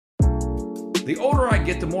The older I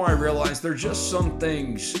get, the more I realize there are just some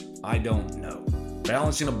things I don't know.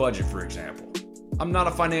 Balancing a budget, for example. I'm not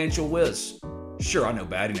a financial whiz. Sure, I know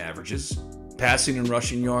batting averages, passing and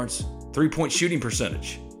rushing yards, three-point shooting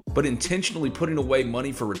percentage. But intentionally putting away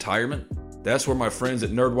money for retirement? That's where my friends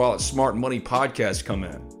at NerdWallet's Smart Money Podcast come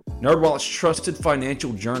in. NerdWallet's trusted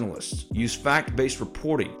financial journalists use fact-based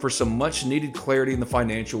reporting for some much-needed clarity in the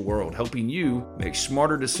financial world, helping you make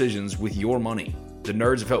smarter decisions with your money. The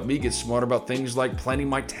nerds have helped me get smarter about things like planning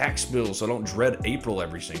my tax bill so I don't dread April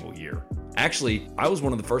every single year. Actually, I was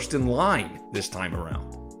one of the first in line this time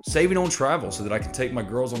around. Saving on travel so that I can take my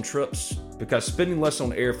girls on trips, because spending less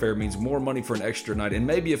on airfare means more money for an extra night and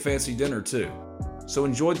maybe a fancy dinner too. So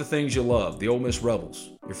enjoy the things you love, the Ole Miss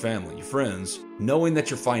Rebels, your family, your friends, knowing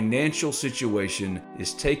that your financial situation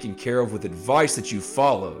is taken care of with advice that you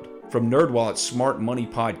followed from NerdWallet's Smart Money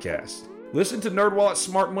Podcast. Listen to NerdWallet's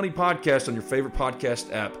Smart Money Podcast on your favorite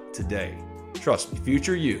podcast app today. Trust me,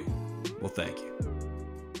 future you will thank you.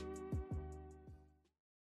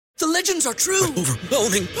 The legends are true. But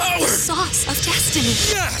overwhelming power! The sauce of destiny.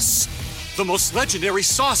 Yes! The most legendary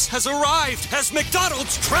sauce has arrived as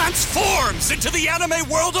McDonald's transforms into the anime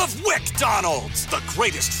world of WickDonald's. The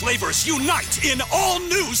greatest flavors unite in all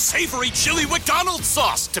new savory chili McDonald's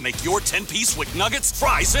sauce to make your 10-piece Wick Nuggets,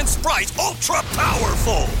 fries, and Sprite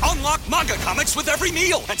ultra-powerful. Unlock manga comics with every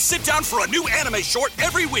meal and sit down for a new anime short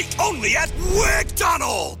every week only at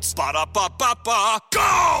WickDonald's. Ba-da-ba-ba-ba,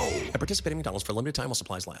 go! At participating McDonald's for a limited time while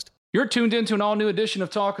supplies last. You're tuned in to an all-new edition of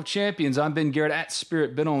Talk of Champions. I'm Ben Garrett at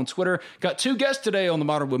Spirit Ben on Twitter. Got two guests today on the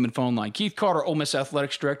Modern Women phone line. Keith Carter, Ole Miss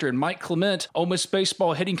Athletics Director, and Mike Clement, Ole Miss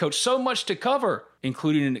Baseball Hitting Coach. So much to cover,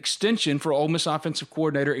 including an extension for Ole Miss Offensive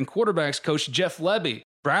Coordinator and Quarterbacks Coach Jeff Lebby.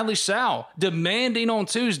 Bradley Sowell demanding on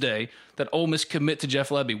Tuesday that Ole Miss commit to Jeff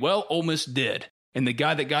Lebby. Well, Ole Miss did. And the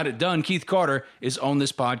guy that got it done, Keith Carter, is on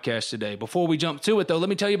this podcast today. Before we jump to it, though, let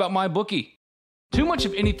me tell you about MyBookie. Too much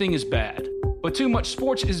of anything is bad, but too much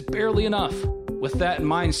sports is barely enough. With that in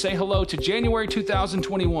mind, say hello to January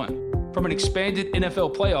 2021. From an expanded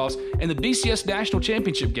NFL playoffs and the BCS National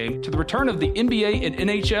Championship game to the return of the NBA and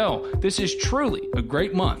NHL, this is truly a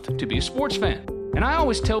great month to be a sports fan. And I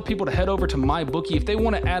always tell people to head over to MyBookie if they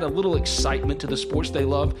want to add a little excitement to the sports they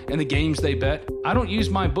love and the games they bet. I don't use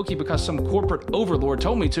MyBookie because some corporate overlord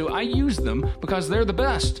told me to. I use them because they're the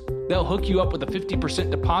best. They'll hook you up with a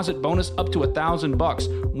 50% deposit bonus up to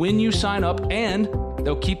 $1,000 when you sign up, and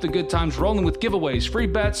they'll keep the good times rolling with giveaways, free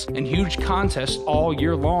bets, and huge contests all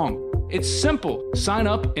year long. It's simple. Sign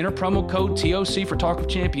up, enter promo code TOC for Talk of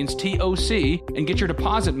Champions, TOC, and get your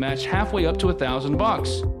deposit matched halfway up to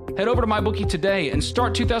 $1,000. Head over to MyBookie today and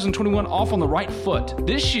start 2021 off on the right foot.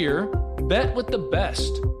 This year, bet with the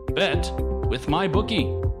best. Bet with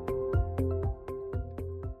MyBookie.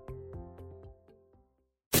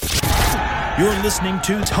 You're listening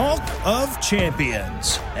to Talk of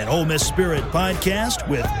Champions, an Ole Miss Spirit podcast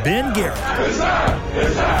with Ben Garrett. It's time!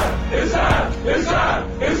 It's time! It's time! It's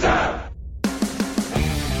time! It's time!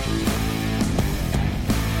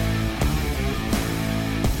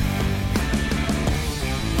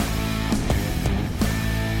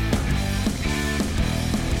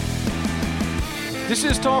 This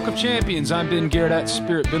is Talk of Champions. I'm Ben Garrett at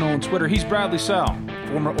Spirit Ben on Twitter. He's Bradley Sowell,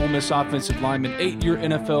 former Ole Miss offensive lineman, 8-year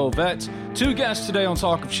NFL vet. Two guests today on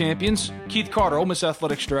Talk of Champions. Keith Carter, Ole Miss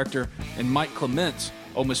Athletics Director, and Mike Clement,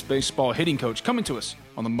 Ole Miss Baseball Hitting Coach, coming to us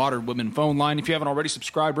on the Modern Women phone line. If you haven't already,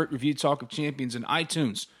 subscribe, rate, review Talk of Champions in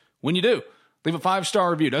iTunes. When you do, leave a 5-star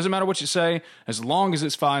review. Doesn't matter what you say, as long as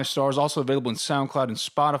it's 5 stars. Also available in SoundCloud and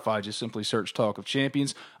Spotify. Just simply search Talk of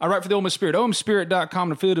Champions. I write for the Ole Miss Spirit, OleMissSpirit.com,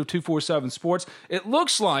 an affiliate of 247 Sports. It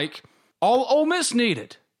looks like all Ole Miss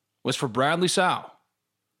needed was for Bradley Sowell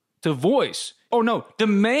to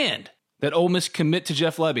demand that Ole Miss commit to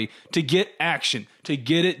Jeff Lebby to get action, to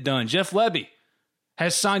get it done. Jeff Lebby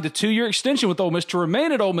has signed a 2-year extension with Ole Miss to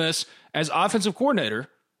remain at Ole Miss as offensive coordinator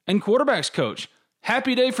and quarterbacks coach.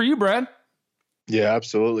 Happy day for you, Brad. Yeah,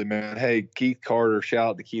 absolutely, man. Hey, Keith Carter, shout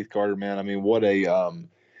out to Keith Carter, man. I mean, what a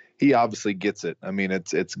he obviously gets it. I mean,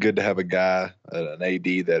 it's good to have a guy, an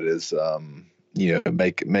AD that is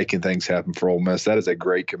making things happen for Ole Miss. That is a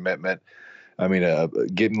great commitment. I mean,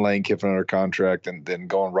 getting Lane Kiffin under contract and then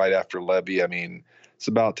going right after Lebby. I mean, it's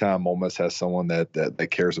about time Ole Miss has someone that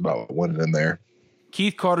cares about winning in there.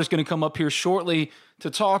 Keith Carter's going to come up here shortly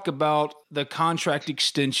to talk about the contract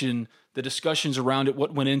extension, the discussions around it,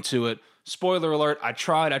 what went into it. Spoiler alert, I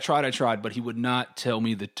tried, but he would not tell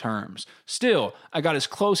me the terms. Still, I got as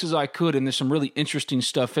close as I could, and there's some really interesting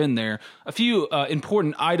stuff in there. A few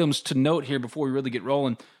important items to note here before we really get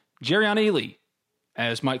rolling. Jerrion Ealy,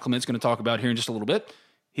 as Mike Clement's going to talk about here in just a little bit,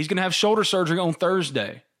 he's going to have shoulder surgery on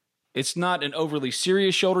Thursday. It's not an overly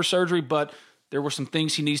serious shoulder surgery, but there were some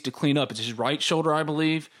things he needs to clean up. It's his right shoulder, I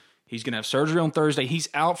believe. He's going to have surgery on Thursday. He's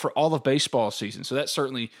out for all of baseball season, so that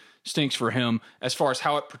certainly stinks for him. As far as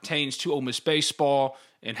how it pertains to Ole Miss baseball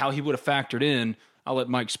and how he would have factored in, I'll let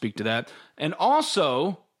Mike speak to that. And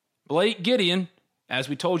also, Blake Gideon, as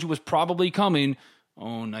we told you, was probably coming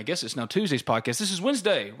on, I guess it's now Tuesday's podcast. This is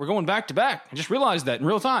Wednesday. We're going back-to-back. I just realized that in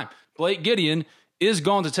real time. Blake Gideon is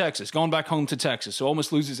gone to Texas, gone back home to Texas, so Ole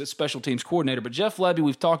Miss loses its special teams coordinator. But Jeff Lebby,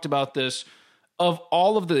 we've talked about this, of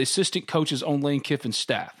all of the assistant coaches on Lane Kiffin's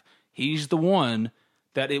staff, he's the one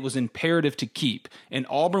that it was imperative to keep. And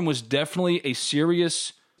Auburn was definitely a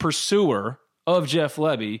serious pursuer of Jeff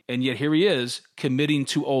Lebby, and yet here he is committing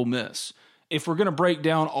to Ole Miss. If we're going to break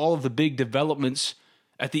down all of the big developments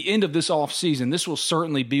at the end of this offseason, this will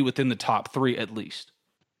certainly be within the top 3 at least.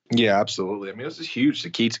 Yeah, absolutely. I mean, this is huge to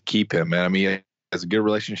keep him, man. I mean, he has a good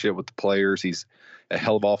relationship with the players. He's a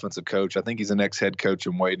hell of an offensive coach. I think he's the next head coach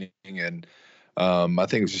in waiting, and I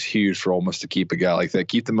think it's just huge for Ole Miss to keep a guy like that,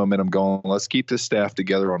 keep the momentum going. Let's keep this staff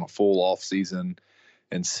together on a full off season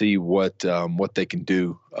and see what they can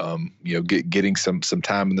do. Getting some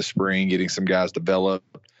time in the spring, getting some guys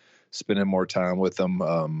developed, spending more time with them.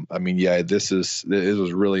 It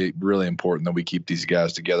was really, really important that we keep these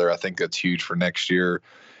guys together. I think that's huge for next year.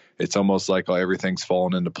 It's almost like everything's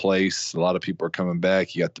falling into place. A lot of people are coming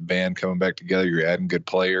back. You got the band coming back together. You're adding good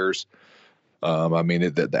players.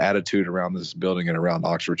 The attitude around this building and around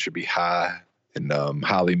Oxford should be high and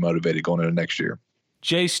highly motivated going into next year.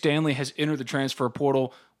 Jay Stanley has entered the transfer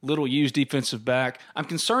portal, little used defensive back. I'm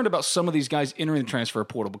concerned about some of these guys entering the transfer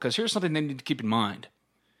portal because here's something they need to keep in mind.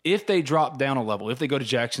 If they drop down a level, if they go to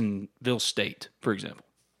Jacksonville State, for example,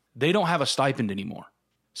 they don't have a stipend anymore.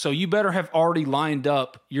 So you better have already lined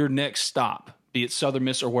up your next stop, be it Southern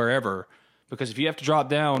Miss or wherever, because if you have to drop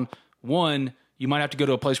down, 1, you might have to go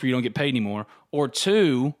to a place where you don't get paid anymore, or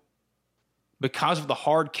 2, because of the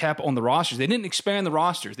hard cap on the rosters. They didn't expand the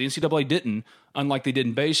rosters. The NCAA didn't, unlike they did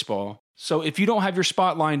in baseball. So if you don't have your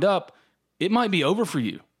spot lined up, it might be over for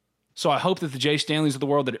you. So I hope that the Jay Stanleys of the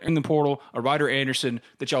world that are in the portal, a Ryder Anderson,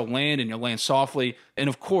 that y'all land and you'll land softly. And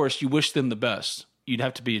of course, you wish them the best. You'd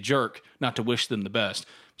have to be a jerk not to wish them the best.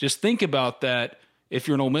 Just think about that if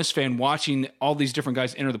you're an Ole Miss fan watching all these different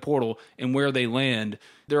guys enter the portal and where they land.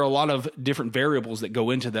 There are a lot of different variables that go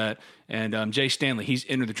into that. And Jay Stanley, he's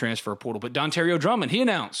entered the transfer portal. But Dontario Drummond, he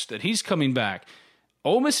announced that he's coming back.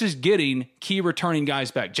 Ole Miss is getting key returning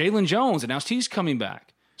guys back. Jalen Jones announced he's coming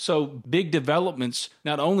back. So big developments.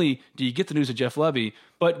 Not only do you get the news of Jeff Lebby,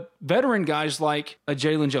 but veteran guys like a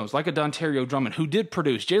Jalen Jones, like a Dontario Drummond, who did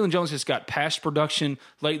produce. Jalen Jones has got past production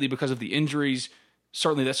lately because of the injuries.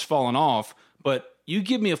 Certainly that's fallen off. But you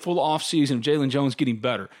give me a full offseason of Jalen Jones getting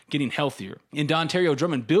better, getting healthier, and Dontario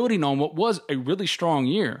Drummond building on what was a really strong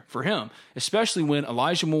year for him, especially when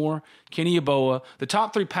Elijah Moore, Kenny Yeboah, the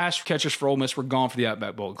top 3 pass catchers for Ole Miss were gone for the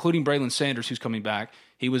Outback Bowl, including Braylon Sanders, who's coming back.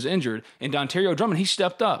 He was injured. And Dontario Drummond, he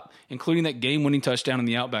stepped up, including that game-winning touchdown in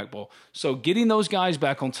the Outback Bowl. So getting those guys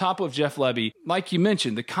back on top of Jeff Lebby, like you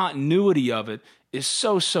mentioned, the continuity of it is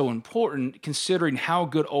so important considering how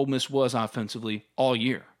good Ole Miss was offensively all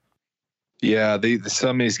year. Yeah,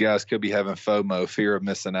 some of these guys could be having FOMO, fear of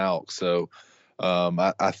missing out. So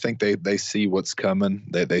I think they see what's coming.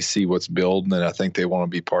 They see what's building, and I think they want to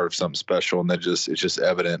be part of something special. And it's just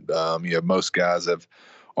evident. Most guys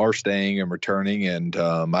are staying and returning, and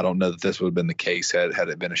I don't know that this would have been the case had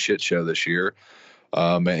it been a shit show this year.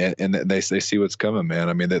 And they see what's coming, man.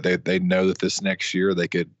 I mean, they know that this next year they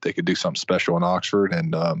could do something special in Oxford,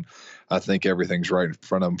 and I think everything's right in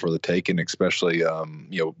front of them for the taking, especially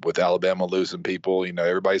with Alabama losing people.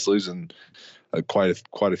 Everybody's losing quite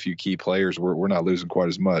a few key players. We're not losing quite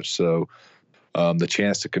as much, so the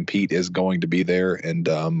chance to compete is going to be there, and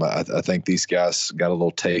I think these guys got a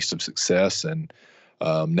little taste of success, and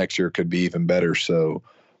next year could be even better. So.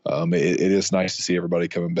 It is nice to see everybody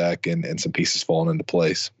coming back and some pieces falling into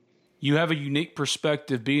place. You have a unique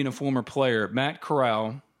perspective being a former player. Matt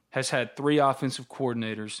Corral has had 3 offensive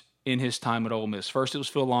coordinators in his time at Ole Miss. First it was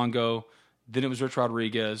Phil Longo, then it was Rich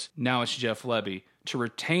Rodriguez, now it's Jeff Lebby. To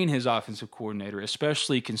retain his offensive coordinator,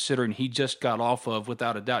 especially considering he just got off of,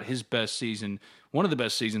 without a doubt, his best season, one of the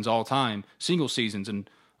best seasons all time, single seasons in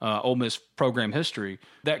Ole Miss program history,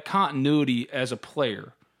 that continuity as a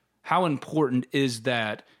player, how important is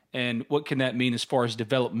that, and what can that mean as far as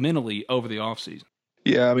developmentally over the offseason?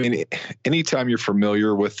 Yeah, I mean, anytime you're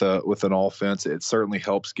familiar with an offense, it certainly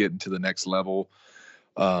helps get into the next level.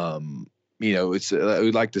 We'd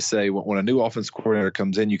like to say when a new offense coordinator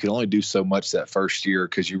comes in, you can only do so much that first year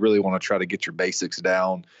because you really want to try to get your basics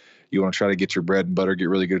down. You want to try to get your bread and butter, get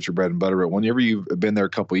really good at your bread and butter. But whenever you've been there a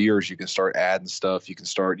couple of years, you can start adding stuff. You can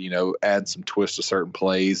start, add some twists to certain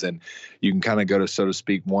plays, and you can kind of go to, so to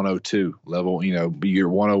speak, 102 level. You're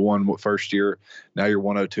 101 first year. Now you're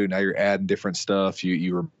 102. Now you're adding different stuff.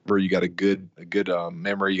 You remember, you got a good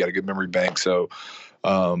memory. You got a good memory bank. So,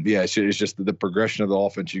 it's just the progression of the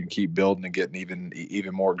offense. You can keep building and getting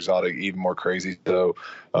even more exotic, even more crazy. So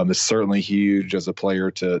it's certainly huge as a player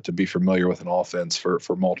to be familiar with an offense for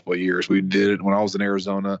multiple years. We did it when I was in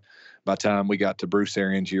Arizona. By the time we got to Bruce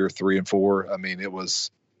Arians year 3 and 4, I mean, it was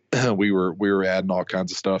we were adding all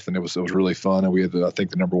kinds of stuff, and it was really fun. And we had, I think,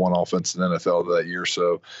 the number 1 offense in the NFL that year.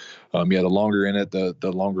 So the longer in it, the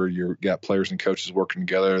longer you got players and coaches working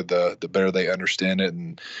together, the better they understand it,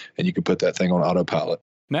 and you can put that thing on autopilot.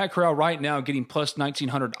 Matt Corral right now getting plus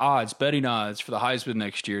 1,900 odds, betting odds for the Heisman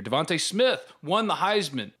next year. Devontae Smith won the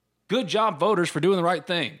Heisman. Good job, voters, for doing the right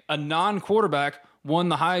thing. A non-quarterback won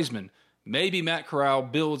the Heisman. Maybe Matt Corral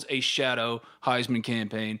builds a shadow Heisman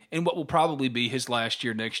campaign in what will probably be his last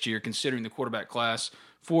year next year, considering the quarterback class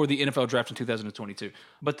for the NFL draft in 2022.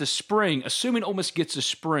 But the spring, assuming Ole Miss gets a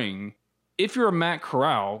spring, if you're a Matt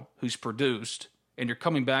Corral who's produced and you're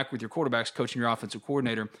coming back with your quarterbacks coach and your offensive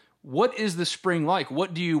coordinator, what is the spring like?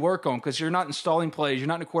 What do you work on? Because you're not installing plays. You're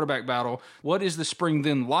not in a quarterback battle. What is the spring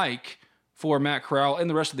then like for Matt Corral and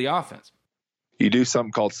the rest of the offense? You do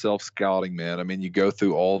something called self-scouting, man. I mean, you go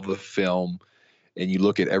through all the film and you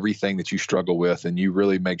look at everything that you struggle with, and you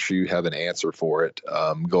really make sure you have an answer for it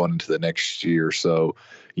going into the next year. So,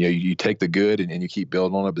 you take the good and you keep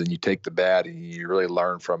building on it, but then you take the bad and you really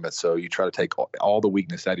learn from it. So you try to take all the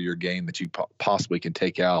weakness out of your game that you possibly can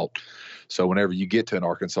take out. So whenever you get to an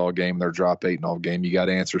Arkansas game, their drop 8 and all game, you got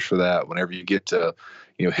answers for that. Whenever you get to,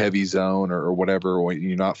 heavy zone or whatever, when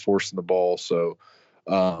you're not forcing the ball. So,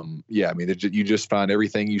 you just find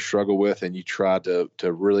everything you struggle with, and you try to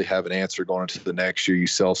really have an answer going into the next year. You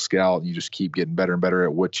self-scout, and you just keep getting better and better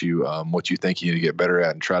at what you think you need to get better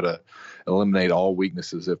at, and try to eliminate all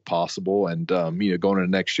weaknesses if possible. And going into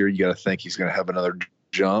next year, you got to think he's going to have another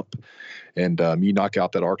jump, and you knock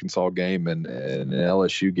out that Arkansas game and an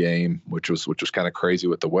LSU game, which was kind of crazy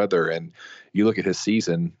with the weather. And you look at his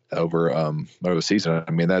season over the season.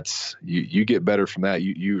 I mean, that's you get better from that.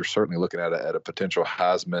 You're certainly looking at a potential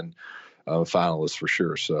Heisman finalist for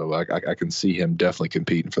sure. So I can see him definitely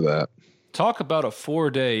competing for that. Talk about a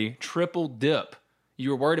 4-day triple dip.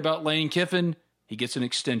 You were worried about Lane Kiffin. He gets an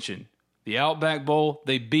extension. The Outback Bowl,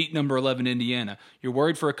 they beat number 11 Indiana. You're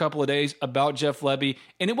worried for a couple of days about Jeff Lebby,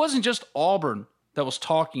 and it wasn't just Auburn that was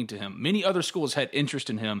talking to him. Many other schools had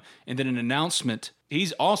interest in him, and then an announcement,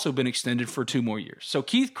 he's also been extended for 2 more years. So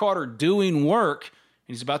Keith Carter doing work,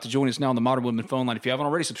 and he's about to join us now on the Modern Women phone line. If you haven't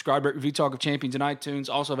already, subscribe, rate, review Talk of Champions in iTunes,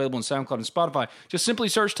 also available on SoundCloud and Spotify. Just simply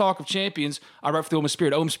search Talk of Champions. I write for the Ole Miss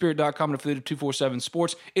Spirit, OleMissSpirit.com, and affiliate of 247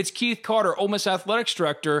 Sports. It's Keith Carter, Ole Miss Athletics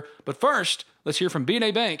Director. But first, let's hear from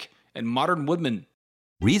B&A Bank and Modern Woodman.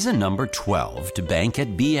 Reason number 12 to bank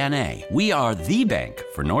at BNA. We are the bank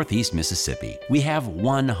for Northeast Mississippi. We have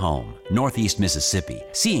one home, Northeast Mississippi.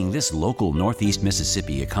 Seeing this local Northeast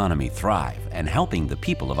Mississippi economy thrive and helping the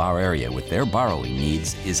people of our area with their borrowing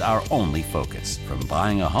needs is our only focus. From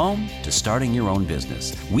buying a home to starting your own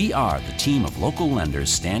business, we are the team of local lenders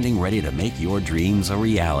standing ready to make your dreams a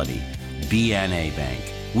reality. BNA Bank.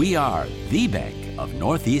 We are the bank of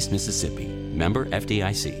Northeast Mississippi. Member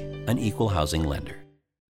FDIC. An equal housing lender.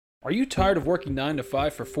 Are you tired of working 9 to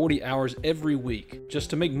 5 for 40 hours every week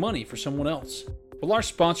just to make money for someone else? Well, our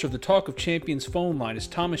sponsor of the Talk of Champions phone line is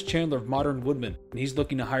Thomas Chandler of Modern Woodman, and he's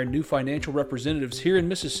looking to hire new financial representatives here in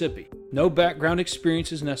Mississippi. No background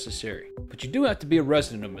experience is necessary, but you do have to be a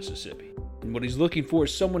resident of Mississippi. And what he's looking for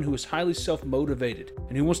is someone who is highly self-motivated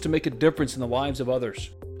and who wants to make a difference in the lives of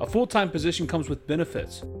others. A full-time position comes with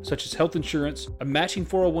benefits, such as health insurance, a matching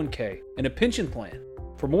 401k, and a pension plan.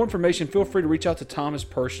 For more information, feel free to reach out to Thomas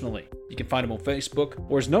personally. You can find him on Facebook,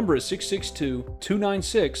 or his number is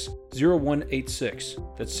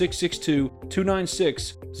 662-296-0186. That's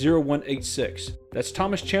 662-296-0186. That's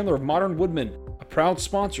Thomas Chandler of Modern Woodman, a proud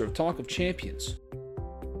sponsor of Talk of Champions.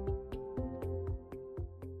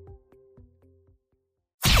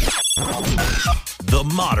 The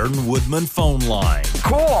Modern Woodman phone line.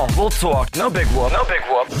 Cool, we'll talk. No big whoop.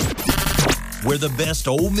 Where the best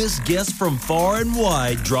Ole Miss guests from far and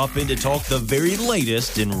wide drop in to talk the very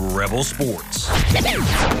latest in Rebel sports.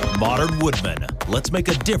 Modern Woodman. Let's make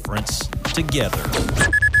a difference together.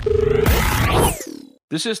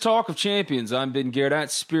 This is Talk of Champions. I'm Ben Garrett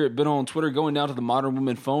at Spirit Ben on Twitter, going down to the Modern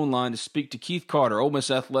Women phone line to speak to Keith Carter, Ole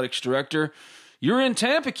Miss Athletics Director. You're in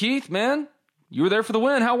Tampa, Keith, man. You were there for the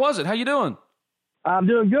win. How was it? How you doing? I'm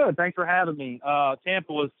doing good. Thanks for having me.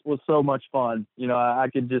 Tampa was so much fun. I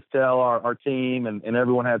could just tell our team and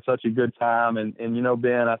everyone had such a good time. And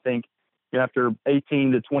Ben, I think after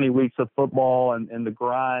 18 to 20 weeks of football and the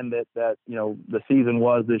grind that the season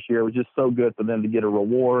was this year, it was just so good for them to get a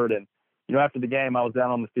reward. And, after the game, I was down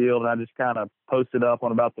on the field and I just kind of posted up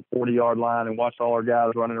on about the 40-yard line and watched all our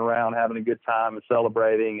guys running around, having a good time and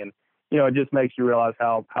celebrating. And, it just makes you realize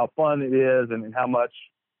how fun it is and how much,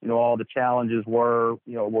 all the challenges were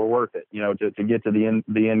worth it, to get to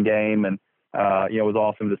the end game. And, it was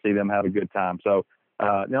awesome to see them have a good time. So,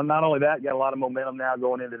 not only that, you got a lot of momentum now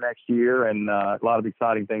going into next year and a lot of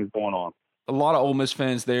exciting things going on. A lot of Ole Miss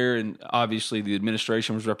fans there, and obviously the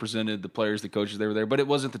administration was represented, the players, the coaches, they were there, but it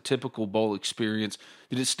wasn't the typical bowl experience.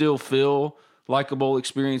 Did it still feel like a bowl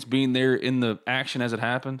experience being there in the action as it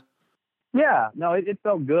happened? Yeah, no, it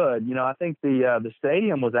felt good. I think the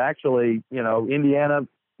stadium was actually, Indiana,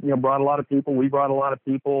 brought a lot of people. We brought a lot of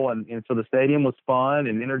people, and so the stadium was fun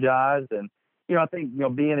and energized. And I think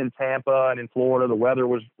being in Tampa and in Florida, the weather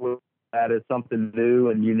was added something new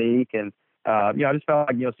and unique. And I just felt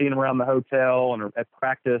like seeing them around the hotel and at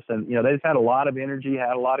practice, and they just had a lot of energy,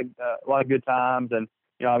 had a lot of good times, and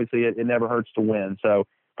obviously it never hurts to win. So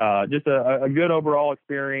just a good overall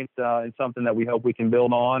experience and something that we hope we can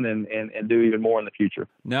build on and do even more in the future.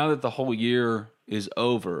 Now that the whole year is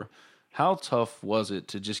over, how tough was it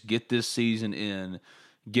to just get this season in,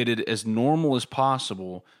 get it as normal as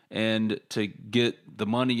possible, and to get the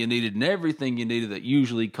money you needed and everything you needed that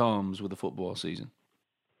usually comes with a football season?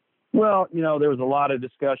 Well, there was a lot of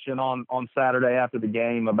discussion on Saturday after the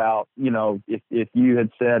game about, if you had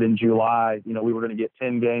said in July, we were going to get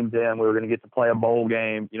 10 games in, we were going to get to play a bowl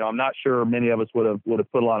game, I'm not sure many of us would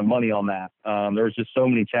have put a lot of money on that. There was just so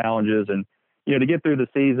many challenges, and, to get through the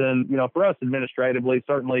season, for us administratively,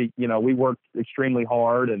 certainly, we worked extremely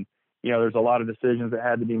hard, and, there's a lot of decisions that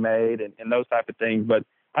had to be made and those type of things. But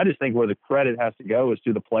I just think where the credit has to go is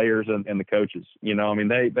to the players and the coaches.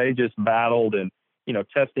 They just battled and,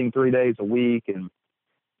 testing 3 days a week and,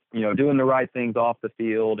 doing the right things off the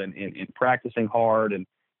field and practicing hard and,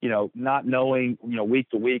 not knowing, week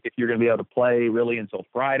to week if you're going to be able to play really until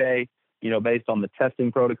Friday, based on the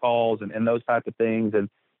testing protocols and those type of things. And,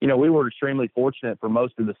 we were extremely fortunate for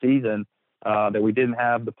most of the season that we didn't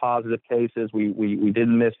have the positive cases. We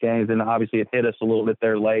didn't miss games, and obviously it hit us a little bit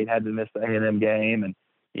there late, had to miss the A&M game. And,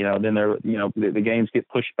 then the games get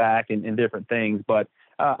pushed back and different things. But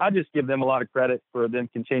I just give them a lot of credit for them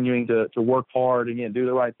continuing to work hard, again, do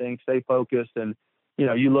the right thing, stay focused. And,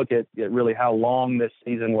 you look at really how long this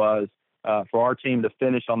season was for our team to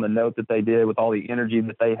finish on the note that they did with all the energy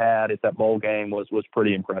that they had at that bowl game was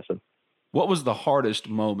pretty impressive. What was the hardest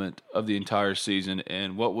moment of the entire season,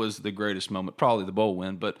 and what was the greatest moment? Probably the bowl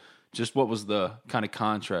win, but just what was the kind of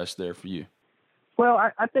contrast there for you? Well,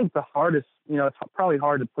 I think the hardest, it's probably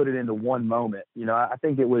hard to put it into one moment. I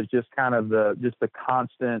think it was just kind of the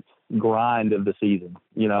constant grind of the season,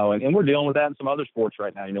 and we're dealing with that in some other sports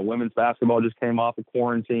right now. Women's basketball just came off of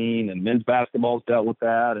quarantine, and men's basketball's dealt with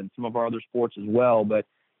that, and some of our other sports as well. But,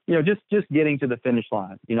 just getting to the finish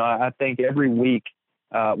line. I think every week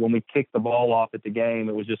when we kicked the ball off at the game,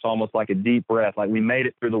 it was just almost like a deep breath, like we made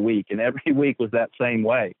it through the week, and every week was that same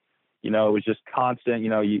way. It was just constant.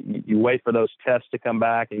 You wait for those tests to come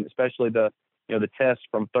back, and especially the tests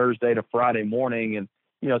from Thursday to Friday morning, and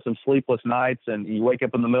some sleepless nights, and you wake up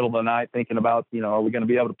in the middle of the night thinking about are we going to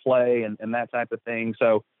be able to play and that type of thing.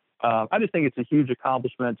 So I just think it's a huge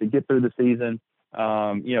accomplishment to get through the season.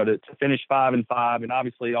 To finish 5-5, and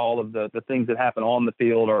obviously all of the things that happen on the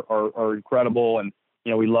field are incredible, and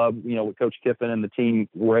we love what Coach Kiffin and the team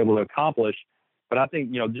were able to accomplish. But I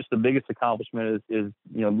think, just the biggest accomplishment is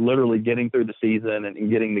literally getting through the season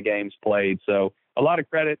and getting the games played. So a lot of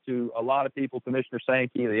credit to a lot of people, Commissioner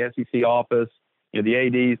Sankey, the SEC office, the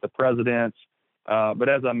ADs, the presidents. But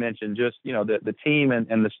as I mentioned, just, the team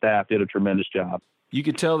and the staff did a tremendous job. You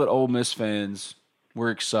could tell that Ole Miss fans were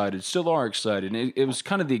excited, still are excited. And it was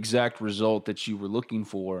kind of the exact result that you were looking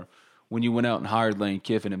for when you went out and hired Lane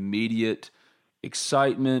Kiffin. Immediate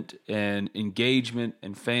excitement and engagement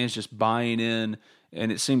and fans just buying in,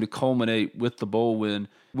 and it seemed to culminate with the bowl win.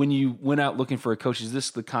 When you went out looking for a coach, is this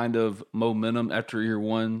the kind of momentum after year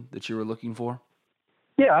one that you were looking for?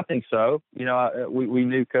 Yeah, I think so. We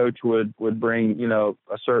knew Coach would bring,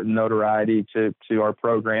 a certain notoriety to our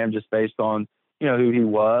program just based on, who he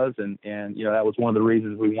was. And that was one of the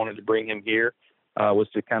reasons we wanted to bring him here, was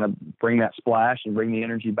to kind of bring that splash and bring the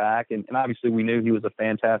energy back. And obviously we knew he was a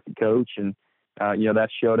fantastic coach, and that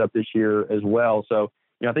showed up this year as well. So,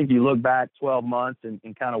 I think you look back 12 months and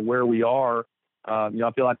kind of where we are, I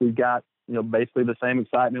feel like we've got, basically the same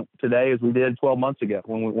excitement today as we did 12 months ago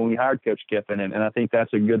when we hired Coach Kiffin. And I think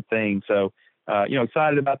that's a good thing. So,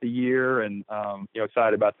 excited about the year and,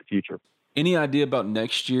 excited about the future. Any idea about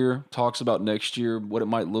next year, talks about next year, what it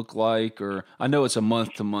might look like? Or I know it's a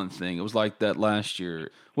month-to-month thing. It was like that last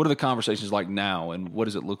year. What are the conversations like now, and what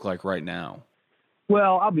does it look like right now?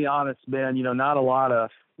 Well, I'll be honest, Ben, not a lot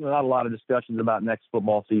of discussions about next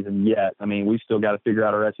football season yet. I mean, we've still got to figure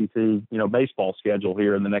out our SEC, baseball schedule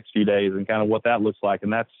here in the next few days and kind of what that looks like.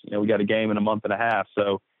 And that's, we got a game in a month and a half.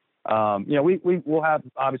 So, we'll have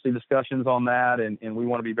obviously discussions on that and we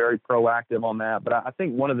want to be very proactive on that. But I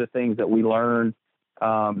think one of the things that we learned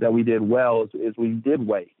that we did well is we did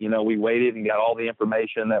wait. We waited and got all the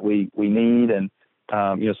information that we need. And,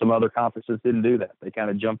 some other conferences didn't do that. They kind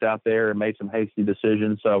of jumped out there and made some hasty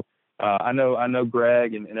decisions. So I know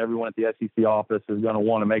Greg and everyone at the SEC office is going to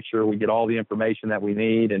want to make sure we get all the information that we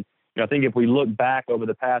need. And I think if we look back over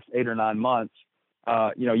the past 8 or 9 months,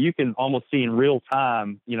 you can almost see in real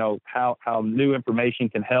time, how new information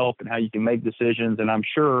can help and how you can make decisions. And I'm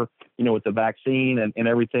sure, with the vaccine and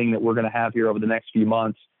everything that we're going to have here over the next few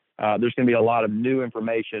months, there's going to be a lot of new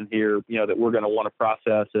information here, that we're going to want to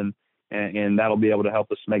process and that'll be able to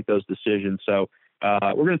help us make those decisions. So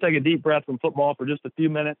we're going to take a deep breath from football for just a few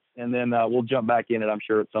minutes, and then we'll jump back in it, I'm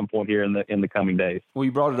sure, at some point here in the coming days. Well,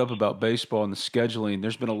 you brought it up about baseball and the scheduling.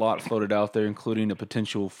 There's been a lot floated out there, including a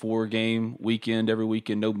potential 4-game weekend every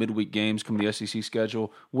weekend, no midweek games coming to the SEC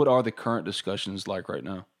schedule. What are the current discussions like right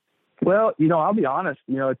now? Well, I'll be honest,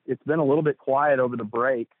 it's been a little bit quiet over the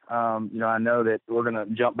break. I know that we're going to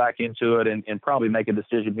jump back into it and probably make a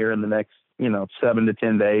decision here in the next 7 to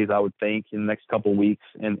 10 days, I would think, in the next couple of weeks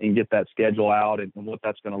and get that schedule out and what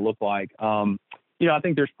that's going to look like. I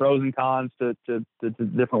think there's pros and cons to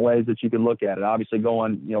different ways that you can look at it. Obviously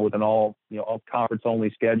going, with an all conference only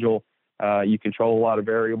schedule, you control a lot of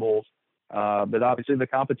variables. But obviously the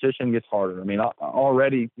competition gets harder. I mean,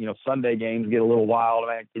 already, Sunday games get a little wild.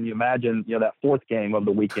 I mean, can you imagine, that 4th game of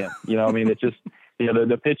the weekend? It's just,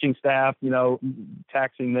 the pitching staff,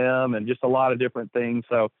 taxing them and just a lot of different things.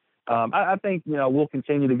 So, I think, we'll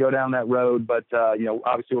continue to go down that road, but,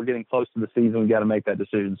 obviously we're getting close to the season. We got to make that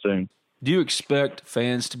decision soon. Do you expect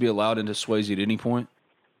fans to be allowed into Swayze at any point?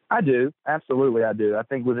 I do. Absolutely. I do. I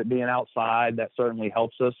think with it being outside, that certainly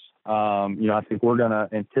helps us. I think we're going to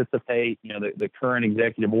anticipate, the current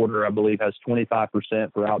executive order, I believe, has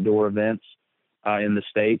 25% for outdoor events in the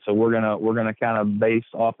state. So we're going to kind of base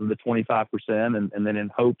off of the 25% and then in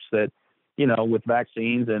hopes that, with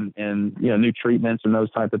vaccines and new treatments and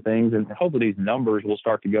those type of things. And hopefully these numbers will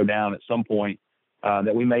start to go down at some point,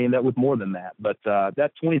 that we may end up with more than that. But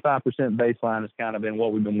that 25% baseline has kind of been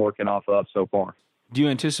what we've been working off of so far. Do you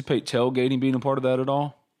anticipate tailgating being a part of that at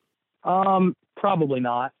all? Probably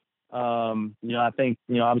not. I think,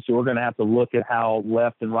 obviously we're going to have to look at how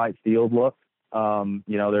left and right field look.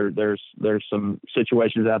 There's some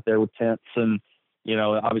situations out there with tents and,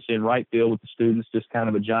 obviously in right field with the students, just kind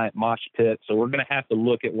of a giant mosh pit. So we're going to have to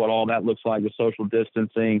look at what all that looks like with social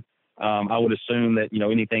distancing. I would assume that,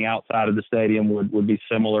 anything outside of the stadium would be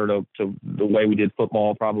similar to the way we did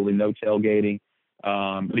football, probably no tailgating.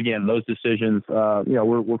 But again, those decisions,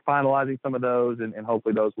 we're finalizing some of those and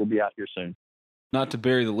hopefully those will be out here soon. Not to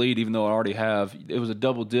bury the lead, even though I already have, it was a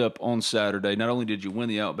double dip on Saturday. Not only did you win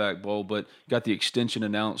the Outback Bowl, but got the extension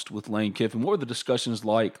announced with Lane Kiffin. What were the discussions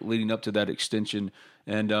like leading up to that extension?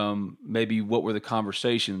 And maybe what were the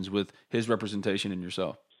conversations with his representation and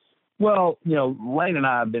yourself? Well, Lane and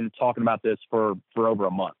I have been talking about this for over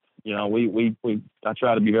a month. I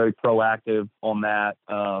try to be very proactive on that,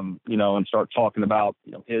 and start talking about,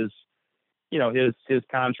 his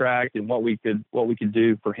contract and what we could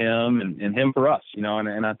do for him and him for us,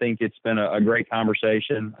 and I think it's been a great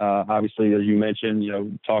conversation. Obviously, as you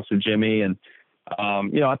mentioned, talks with Jimmy and,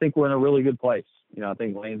 I think we're in a really good place. I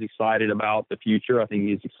think Lane's excited about the future. I think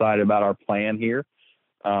he's excited about our plan here,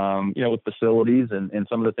 with facilities and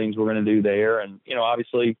some of the things we're going to do there. And,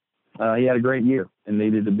 obviously, he had a great year and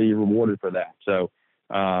needed to be rewarded for that. So,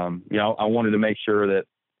 I wanted to make sure that,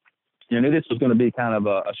 this was going to be kind of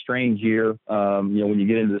a strange year. When you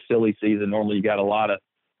get into the silly season, normally you got a lot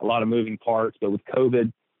of moving parts, but with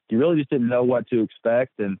COVID, you really just didn't know what to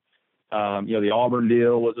expect. And, the Auburn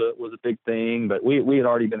deal was a big thing, but we had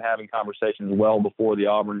already been having conversations well before the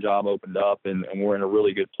Auburn job opened up, and we're in a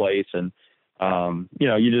really good place. And,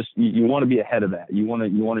 you want to be ahead of that. You want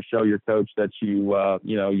to show your coach that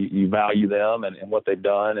you value them and what they've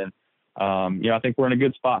done. And, I think we're in a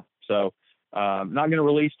good spot. So, not going to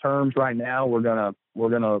release terms right now. We're gonna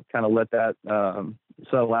kind of let that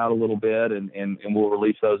settle out a little bit, and we'll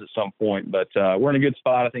release those at some point. But we're in a good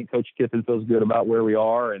spot. I think Coach Kiffin feels good about where we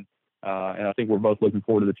are, and And I think we're both looking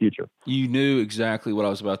forward to the future. You knew exactly what I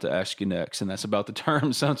was about to ask you next, and that's about the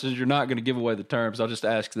terms. Since you're not going to give away the terms, I'll just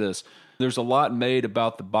ask this. There's a lot made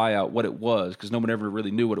about the buyout, what it was, because no one ever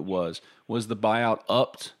really knew what it was. Was the buyout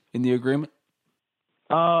upped in the agreement?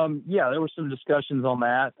 Yeah, there were some discussions on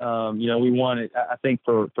that. We wanted, I think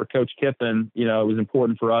for Coach Kiffin, it was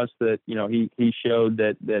important for us that, he showed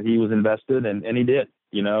that he was invested and he did,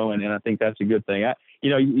 and I think that's a good thing.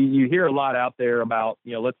 You hear a lot out there about,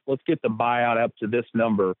 let's get the buyout up to this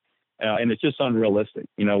number. And it's just unrealistic.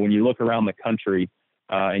 When you look around the country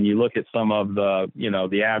and you look at some of the,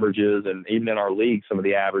 the averages, and even in our league, some of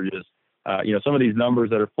the averages, some of these numbers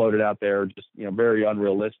that are floated out there are just, very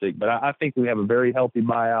unrealistic. But I think we have a very healthy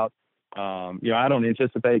buyout. I don't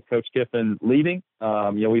anticipate Coach Kiffin leaving.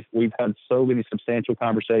 We've had so many substantial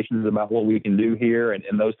conversations about what we can do here and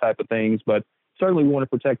those type of things. But certainly we want to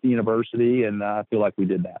protect the university, and I feel like we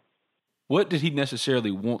did that. What did he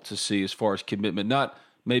necessarily want to see as far as commitment? Not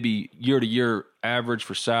maybe year-to-year average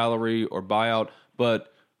for salary or buyout,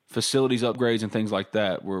 but facilities upgrades and things like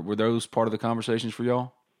that. Were those part of the conversations for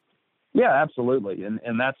y'all? Yeah, absolutely.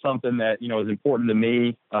 And that's something that, is important to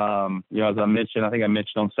me. As I mentioned, I think I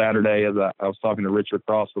mentioned on Saturday as I was talking to Richard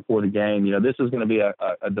Cross before the game, this is going to be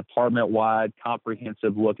a department-wide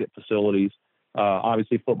comprehensive look at facilities.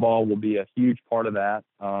 Obviously, football will be a huge part of that,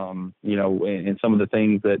 and some of the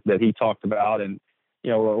things that he talked about. And,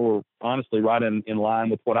 we're honestly right in line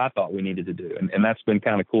with what I thought we needed to do. And that's been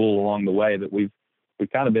kind of cool along the way that we've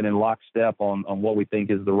kind of been in lockstep on what we think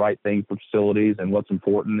is the right thing for facilities and what's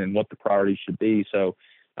important and what the priorities should be. So,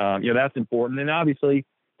 that's important. And obviously,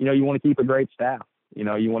 you want to keep a great staff. You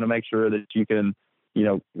want to make sure that you can,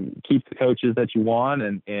 keep the coaches that you want.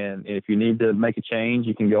 And if you need to make a change,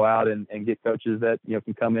 you can go out and get coaches that,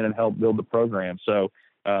 can come in and help build the program. So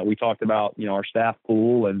we talked about, our staff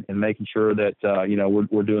pool and making sure that,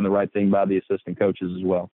 we're doing the right thing by the assistant coaches as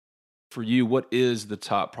well. For you, what is the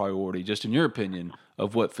top priority, just in your opinion,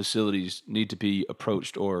 of what facilities need to be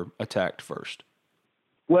approached or attacked first?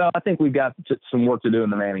 Well, I think we've got some work to do in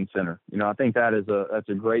the Manning Center. I think that's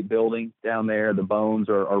a great building down there. The bones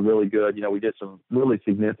are really good. We did some really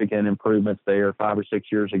significant improvements there 5 or 6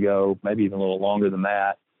 years ago, maybe even a little longer than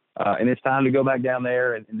that. And it's time to go back down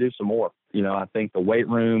there and do some more. I think the weight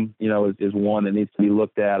room, is one that needs to be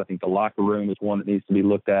looked at. I think the locker room is one that needs to be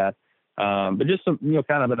looked at. But just some,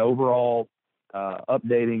 kind of an overall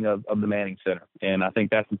updating of the Manning Center. And I think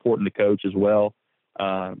that's important to coach as well.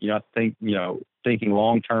 I think, thinking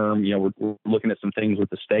long term, we're looking at some things with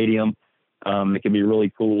the stadium that could be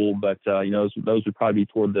really cool. But, those would probably be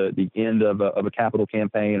toward the end of a capital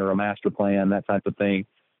campaign or a master plan, that type of thing.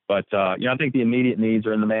 But, I think the immediate needs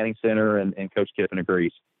are in the Manning Center, and Coach Kiffin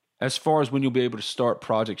agrees. As far as when you'll be able to start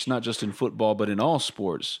projects, not just in football, but in all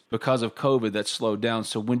sports, because of COVID, that's slowed down.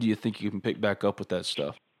 So when do you think you can pick back up with that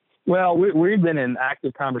stuff? Well, we've been in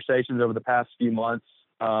active conversations over the past few months.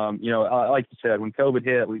 Like you said, when COVID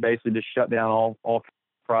hit, we basically just shut down all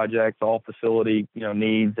projects, all facility,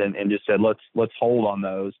 needs, and just said, let's hold on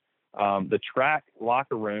those. The track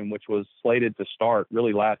locker room, which was slated to start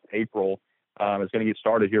really last April, is going to get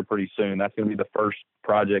started here pretty soon. That's going to be the first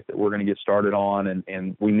project that we're going to get started on,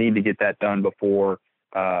 and we need to get that done before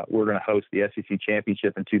we're going to host the SEC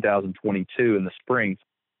Championship in 2022 in the spring.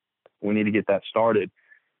 We need to get that started.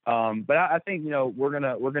 But I think we're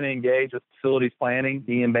gonna engage with facilities planning,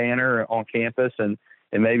 Ian Banner on campus, and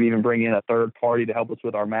maybe even bring in a third party to help us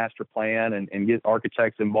with our master plan and get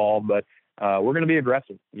architects involved. But we're going to be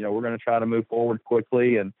aggressive. We're going to try to move forward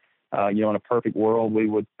quickly, and in a perfect world, we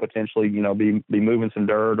would potentially, be moving some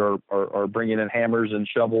dirt or bringing in hammers and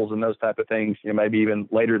shovels and those type of things, maybe even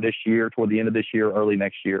later this year, toward the end of this year, early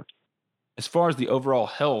next year. As far as the overall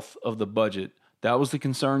health of the budget, that was the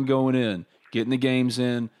concern going in, getting the games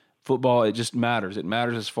in. Football, it just matters. It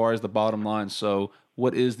matters as far as the bottom line. So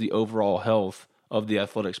what is the overall health of the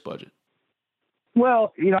athletics budget?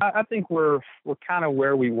 Well, I think we're kind of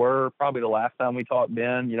where we were probably the last time we talked,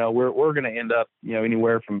 Ben. We're going to end up,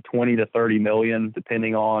 anywhere from 20 to 30 million,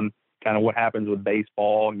 depending on kind of what happens with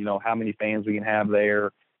baseball, how many fans we can have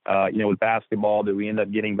there. With basketball, do we end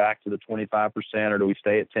up getting back to the 25% or do we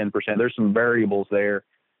stay at 10%? There's some variables there.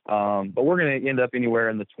 But we're going to end up anywhere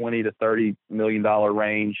in the 20 to 30 million dollar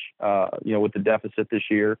range, with the deficit this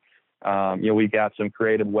year. We've got some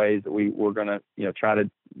creative ways that we're going to, try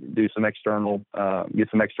to do some external, get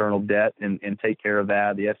some external debt and take care of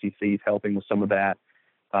that. The SEC is helping with some of that.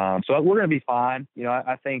 So we're going to be fine.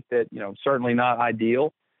 I think that, certainly not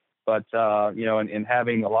ideal, but, and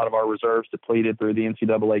having a lot of our reserves depleted through the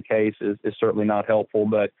NCAA case is certainly not helpful,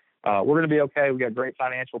 but we're going to be okay. We've got great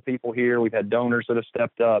financial people here. We've had donors that have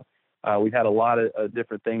stepped up. We've had a lot of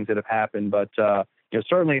different things that have happened, but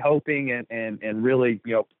certainly hoping and really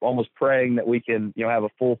almost praying that we can have a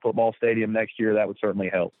full football stadium next year. That would certainly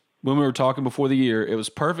help. When we were talking before the year, it was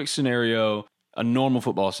perfect scenario, a normal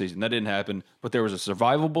football season. That didn't happen, but there was a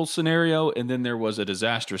survivable scenario, and then there was a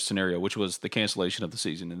disastrous scenario, which was the cancellation of the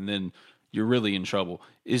season, and then you're really in trouble.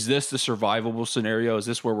 Is this the survivable scenario? Is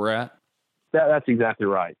this where we're at? That's exactly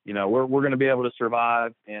right. We're going to be able to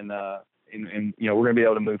survive, and we're going to be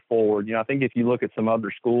able to move forward. I think if you look at some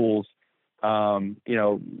other schools,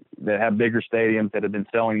 that have bigger stadiums that have been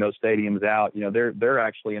selling those stadiums out, they're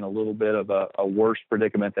actually in a little bit of a worse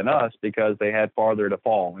predicament than us because they had farther to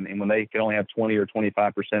fall. And when they could only have 20 or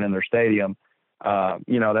 25% in their stadium, that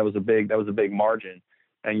was a big margin.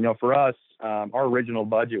 And, for us, our original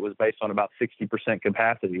budget was based on about 60%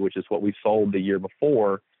 capacity, which is what we sold the year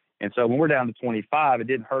before. And so when we're down to 25, it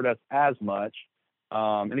didn't hurt us as much.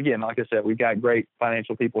 And again, like I said, we've got great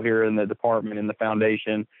financial people here in the department, in the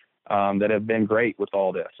foundation, that have been great with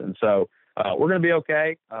all this. And so we're going to be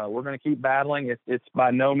okay. We're going to keep battling. It's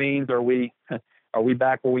by no means are we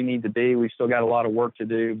back where we need to be. We've still got a lot of work to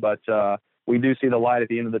do, but we do see the light at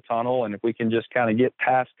the end of the tunnel. And if we can just kind of get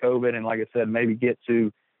past COVID and, like I said, maybe get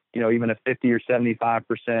to, even a 50 or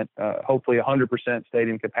 75%, hopefully 100%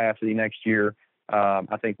 stadium capacity next year,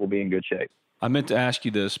 I think we'll be in good shape. I meant to ask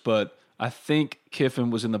you this, but I think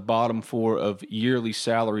Kiffin was in the bottom 4 of yearly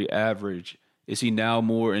salary average. Is he now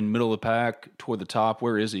more in middle of the pack, toward the top?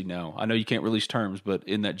 Where is he now? I know you can't release terms, but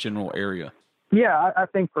in that general area. Yeah, I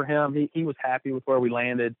think for him, he was happy with where we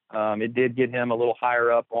landed. It did get him a little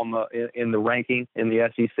higher up in the ranking in the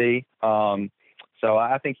SEC. So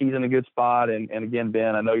I think he's in a good spot. And again,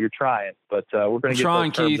 Ben, I know you're trying, but we're going to get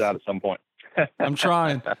those terms out at some point. I'm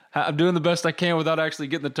trying. I'm doing the best I can without actually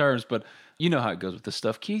getting the terms, but you know how it goes with this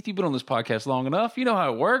stuff. Keith, you've been on this podcast long enough. You know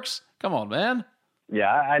how it works. Come on, man. Yeah,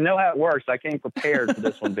 I know how it works. I came prepared for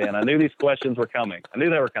this one, Ben. I knew these questions were coming. I knew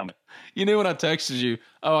they were coming. You knew when I texted you,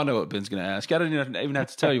 I know what Ben's going to ask. I didn't even have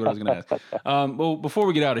to tell you what I was going to ask. Well, before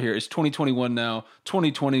we get out of here, it's 2021 now.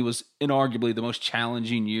 2020 was inarguably the most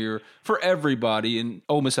challenging year for everybody, and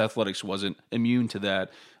Ole Miss Athletics wasn't immune to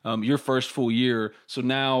that. Your first full year, so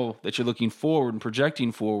now that you're looking forward and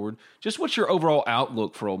projecting forward, just what's your overall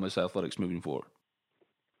outlook for Ole Miss Athletics moving forward?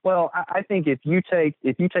 Well, I think if you take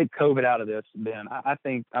COVID out of this, Ben, I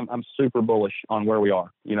think I'm super bullish on where we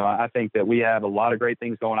are. I think that we have a lot of great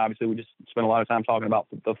things going. Obviously, we just spent a lot of time talking about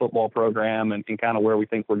the football program and kind of where we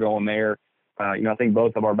think we're going there. I think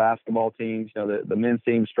both of our basketball teams, the men's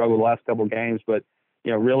team struggled the last couple of games, but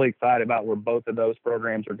really excited about where both of those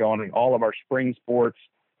programs are going. And all of our spring sports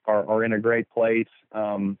are in a great place.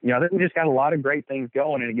 I think we just got a lot of great things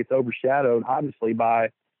going, and it gets overshadowed, obviously, by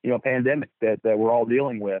pandemic that we're all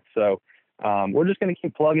dealing with. So we're just going to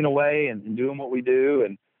keep plugging away and doing what we do,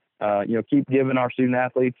 and keep giving our student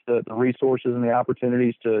athletes the resources and the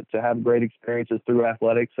opportunities to have great experiences through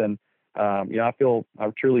athletics. And I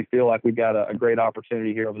truly feel like we've got a great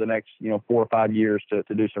opportunity here over the next 4 or 5 years to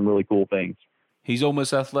do some really cool things. He's Ole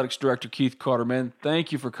Miss Athletics Director Keith Carter. Man,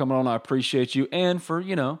 thank you for coming on. I appreciate you, and for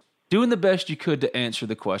doing the best you could to answer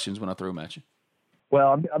the questions when I threw them at you.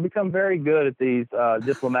 Well, I've become very good at these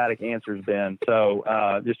diplomatic answers, Ben. So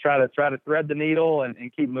just try to thread the needle and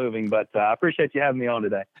keep moving. But I appreciate you having me on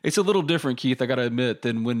today. It's a little different, Keith, I got to admit,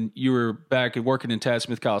 than when you were back and working in Tad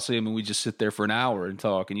Smith Coliseum and we just sit there for an hour and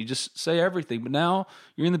talk and you just say everything. But now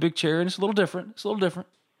you're in the big chair and it's a little different.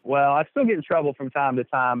 Well, I still get in trouble from time to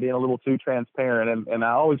time being a little too transparent, and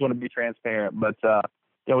I always want to be transparent. But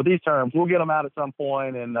with these terms, we'll get them out at some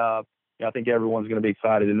point, and I think everyone's going to be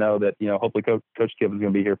excited to know that, hopefully Coach Kiffin's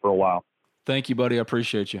going to be here for a while. Thank you, buddy. I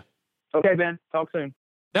appreciate you. Okay, Ben. Talk soon.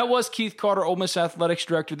 That was Keith Carter, Ole Miss Athletics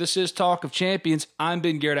Director. This is Talk of Champions. I'm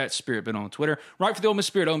Ben Garrett at Spirit Ben on Twitter. Right for the Ole Miss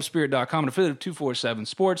Spirit, OleMissSpirit.com, and affiliate of 247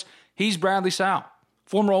 Sports. He's Bradley Sowell,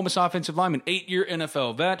 former Ole Miss offensive lineman, 8-year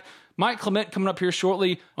NFL vet. Mike Clement coming up here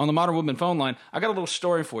shortly on the Modern Woodman phone line. I got a little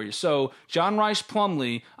story for you. So John Rice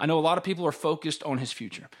Plumlee, I know a lot of people are focused on his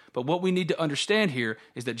future, but what we need to understand here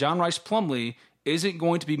is that John Rice Plumlee isn't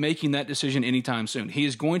going to be making that decision anytime soon. He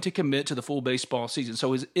is going to commit to the full baseball season.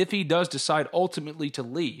 So if he does decide ultimately to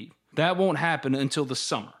leave, that won't happen until the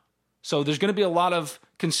summer. So there's going to be a lot of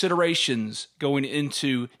considerations going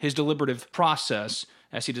into his deliberative process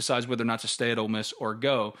as he decides whether or not to stay at Ole Miss or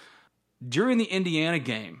go. During the Indiana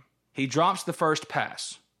game, he drops the first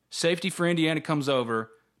pass. Safety for Indiana comes over.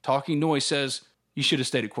 Talking Noise says, you should have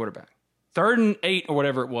stayed at quarterback. 3rd and 8 or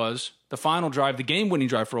whatever it was, the final drive, the game-winning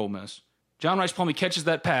drive for Ole Miss. John Rice Plumlee catches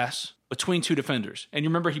that pass between 2 defenders. And you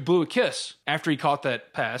remember he blew a kiss after he caught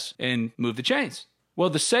that pass and moved the chains. Well,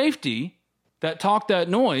 the safety that talked that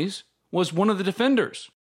noise was one of the defenders.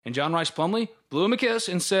 And John Rice Plumlee blew him a kiss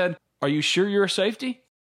and said, "Are you sure you're a safety?"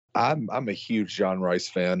 I'm a huge John Rice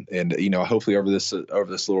fan, and hopefully over this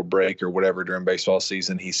little break or whatever during baseball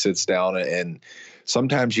season, he sits down, and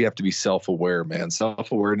sometimes you have to be self-aware, man.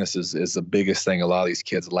 Self-awareness is the biggest thing a lot of these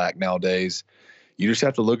kids lack nowadays. You just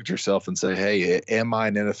have to look at yourself and say, hey, am I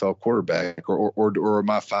an NFL quarterback, or am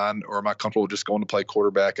I fine, or am I comfortable just going to play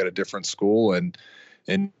quarterback at a different school and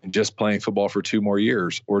just playing football for 2 more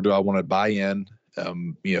years, or do I want to buy in?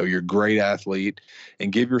 You're a great athlete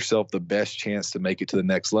and give yourself the best chance to make it to the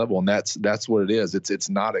next level. And that's what it is. It's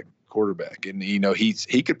not a quarterback. And,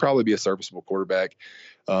 he could probably be a serviceable quarterback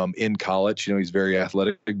in college. He's very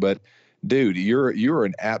athletic, but dude, you're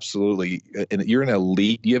an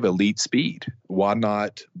elite, you have elite speed. Why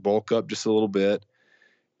not bulk up just a little bit,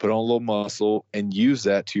 put on a little muscle, and use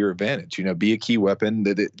that to your advantage? Be a key weapon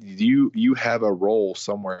that you have a role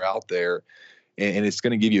somewhere out there, and it's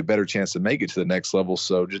going to give you a better chance to make it to the next level.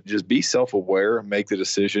 So just be self-aware, make the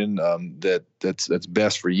decision that's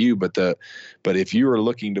best for you. But if you are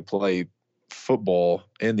looking to play football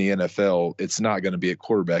in the NFL, it's not going to be at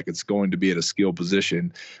quarterback. It's going to be at a skill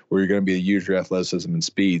position where you're going to be use your athleticism and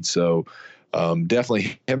speed. So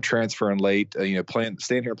definitely him transferring late, staying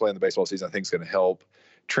here and playing the baseball season, I think is going to help.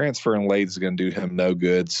 Transferring late is going to do him no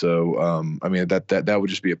good. So, that would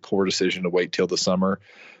just be a poor decision to wait till the summer.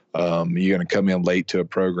 You're going to come in late to a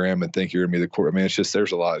program and think you're going to be the quarterback. It's just,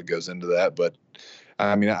 there's a lot that goes into that, but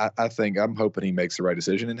I think I'm hoping he makes the right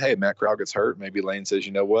decision. And hey, Matt Corral gets hurt. Maybe Lane says,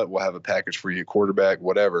 you know what, we'll have a package for you, quarterback,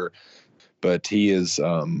 whatever. But he's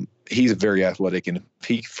very athletic, and if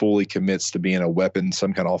he fully commits to being a weapon,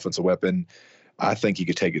 some kind of offensive weapon, I think he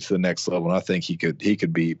could take it to the next level. And I think he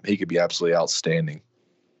could be absolutely outstanding.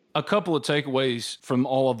 A couple of takeaways from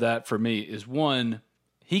all of that for me is, one,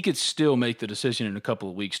 he could still make the decision in a couple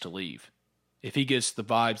of weeks to leave. If he gets the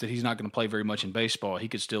vibes that he's not going to play very much in baseball, he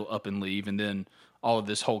could still up and leave, and then all of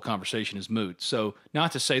this whole conversation is moot. So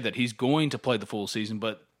not to say that he's going to play the full season,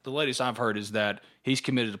 but the latest I've heard is that he's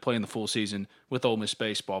committed to playing the full season with Ole Miss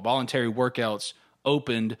baseball. Voluntary workouts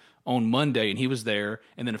opened on Monday, and he was there,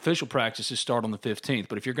 and then official practices start on the 15th.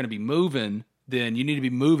 But if you're going to be moving, then you need to be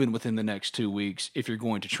moving within the next 2 weeks if you're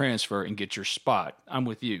going to transfer and get your spot. I'm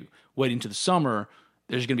with you. Waiting to the summer,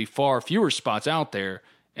 there's going to be far fewer spots out there.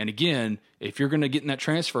 And again, if you're going to get in that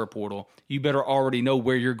transfer portal, you better already know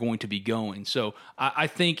where you're going to be going. So I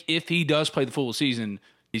think if he does play the full season,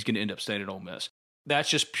 he's going to end up staying at Ole Miss. That's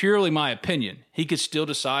just purely my opinion. He could still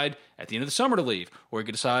decide at the end of the summer to leave, or he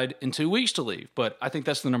could decide in 2 weeks to leave. But I think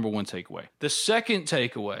that's the number one takeaway. The second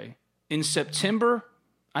takeaway, in September,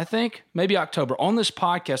 I think, maybe October, on this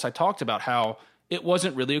podcast, I talked about how it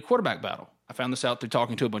wasn't really a quarterback battle. I found this out through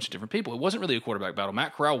talking to a bunch of different people. It wasn't really a quarterback battle.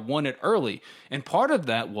 Matt Corral won it early. And part of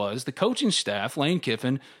that was the coaching staff, Lane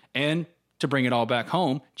Kiffin, and to bring it all back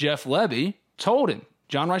home, Jeff Lebby told him,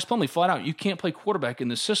 John Rice Plumlee, flat out, you can't play quarterback in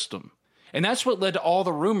this system. And that's what led to all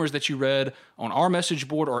the rumors that you read on our message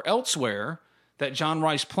board or elsewhere that John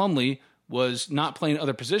Rice Plumlee was not playing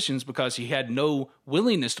other positions because he had no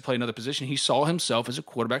willingness to play another position. He saw himself as a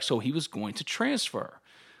quarterback, so he was going to transfer.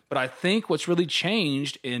 But I think what's really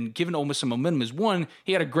changed in giving Ole Miss some momentum is, one,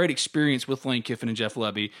 he had a great experience with Lane Kiffin and Jeff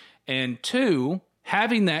Lebby, and two,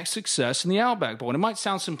 having that success in the Outback Bowl. And it might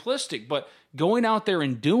sound simplistic, but going out there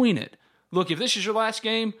and doing it. Look, if this is your last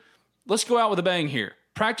game, let's go out with a bang here.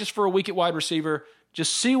 Practice for a week at wide receiver.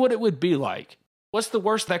 Just see what it would be like. What's the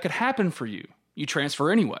worst that could happen for you? You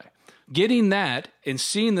transfer anyway. Getting that and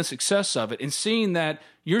seeing the success of it and seeing that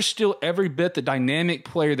you're still every bit the dynamic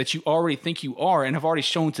player that you already think you are and have already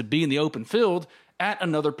shown to be in the open field at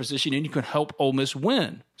another position, and you can help Ole Miss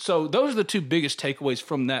win. So those are the two biggest takeaways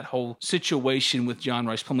from that whole situation with John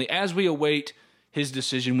Rice Plumlee as we await his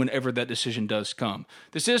decision whenever that decision does come.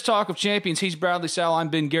 This is Talk of Champions. He's Bradley Sal. I'm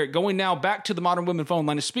Ben Garrett. Going now back to the Modern Women phone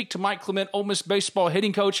line to speak to Mike Clement, Ole Miss baseball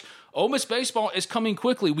hitting coach. Ole Miss baseball is coming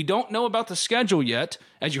quickly. We don't know about the schedule yet,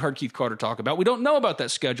 as you heard Keith Carter talk about. We don't know about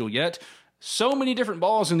that schedule yet. So many different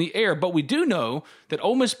balls in the air, but we do know that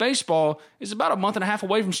Ole Miss baseball is about a month and a half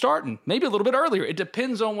away from starting, maybe a little bit earlier. It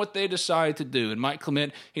depends on what they decide to do. And Mike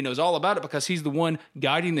Clement, he knows all about it because he's the one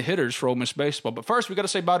guiding the hitters for Ole Miss baseball. But first, we got to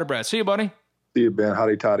say bye to Brad. See you, buddy. See you, Ben.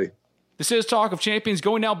 Howdy toddy. This is Talk of Champions.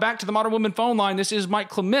 Going now back to the Modern Women phone line. This is Mike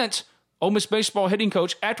Clement, Ole Miss baseball hitting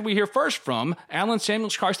coach. After we hear first from Allen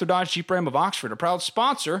Samuels Chrysler Dodge Jeep Ram of Oxford, a proud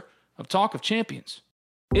sponsor of Talk of Champions.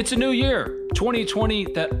 It's a new year.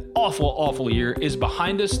 2020, that awful, awful year, is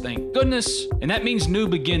behind us, thank goodness. And that means new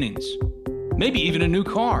beginnings. Maybe even a new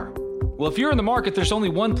car. Well, if you're in the market, there's only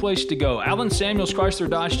one place to go. Allen Samuels Chrysler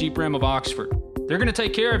Dodge Jeep Ram of Oxford. They're going to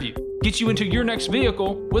take care of you. Get you into your next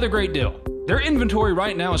vehicle with a great deal. Their inventory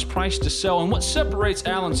right now is priced to sell, and what separates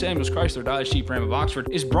Allen Samuels Chrysler Dodge Jeep Ram of Oxford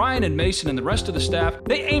is Brian and Mason and the rest of the staff.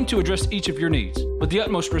 They aim to address each of your needs with the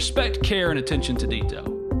utmost respect, care, and attention to detail.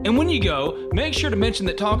 And when you go, make sure to mention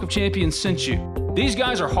that Talk of Champions sent you. These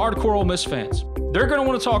guys are hardcore Ole Miss fans. They're going to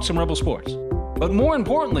want to talk some Rebel sports. But more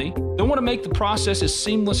importantly, they want to make the process as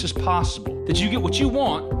seamless as possible, that you get what you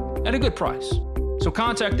want at a good price. So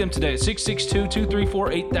contact them today at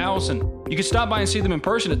 662-234-8000. You can stop by and see them in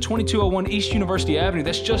person at 2201 East University Avenue.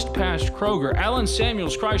 That's just past Kroger. Allen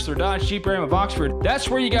Samuels Chrysler Dodge Jeep Ram of Oxford. That's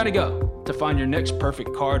where you got to go to find your next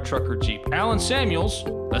perfect car, truck, or Jeep. Allen Samuels,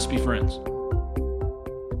 let's be friends.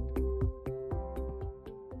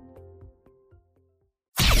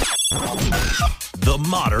 The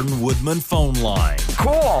Modern Woodman phone line.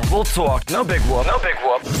 Cool, we'll talk. No big whoop. No big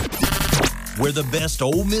whoop. Where the best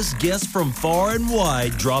Ole Miss guests from far and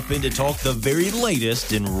wide drop in to talk the very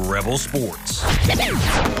latest in Rebel sports.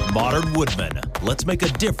 Modern Woodman, let's make a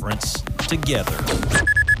difference together.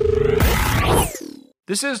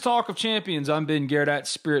 This is Talk of Champions. I'm Ben Garrett at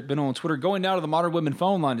Spirit Ben on Twitter. Going now to the Modern Women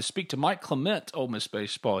phone line to speak to Mike Clement, Ole Miss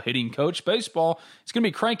baseball hitting coach. Baseball is going to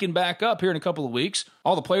be cranking back up here in a couple of weeks.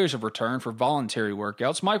 All the players have returned for voluntary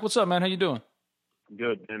workouts. Mike, what's up, man? How you doing?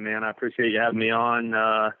 Good, man. I appreciate you having me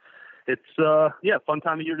on. It's fun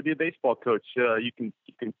time of year to be a baseball coach. You can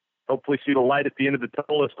hopefully see the light at the end of the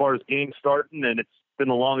tunnel as far as games starting, and it's been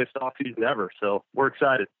the longest offseason ever. So we're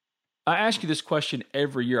excited. I ask you this question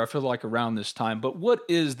every year, I feel like around this time, but what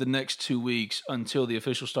is the next 2 weeks until the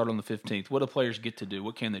official start on the 15th? What do players get to do?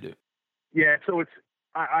 What can they do? Yeah, so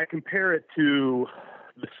I compare it to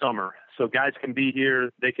the summer. So guys can be here.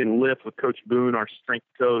 They can lift with Coach Boone, our strength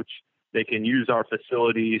coach. They can use our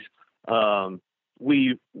facilities.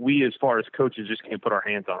 We as far as coaches just can't put our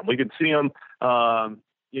hands on them. We can see them.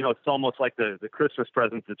 It's almost like the Christmas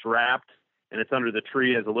present that's wrapped and it's under the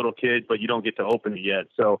tree as a little kid, but you don't get to open it yet.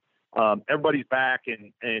 So everybody's back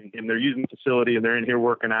and they're using the facility and they're in here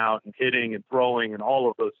working out and hitting and throwing and all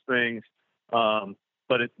of those things.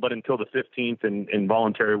 But until the 15th and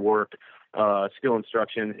voluntary work, skill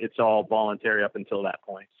instruction, it's all voluntary up until that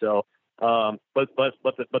point. So, but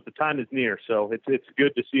the time is near. So it's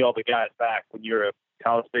good to see all the guys back when you're a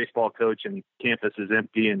college baseball coach and campus is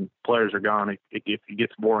empty and players are gone. It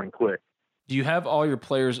gets boring quick. Do you have all your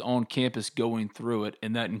players on campus going through it,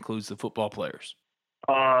 and that includes the football players?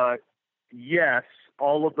 Yes,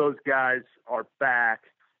 all of those guys are back.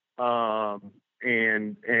 And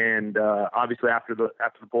obviously after the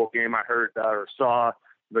bowl game, I heard or saw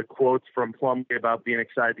the quotes from Plumlee about being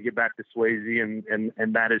excited to get back to Swayze,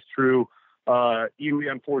 and that is true. Ely,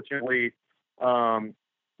 unfortunately,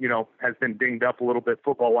 has been dinged up a little bit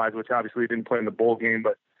football wise, which obviously didn't play in the bowl game,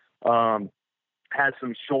 but has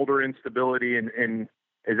some shoulder instability and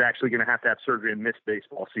is actually going to have surgery and miss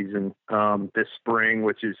baseball season this spring,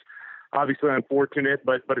 which is obviously unfortunate,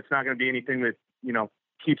 but it's not going to be anything that,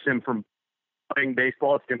 keeps him from playing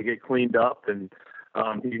baseball. It's going to get cleaned up, and he's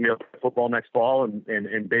going to be able to play football next fall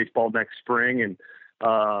and baseball next spring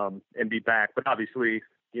and be back. But obviously,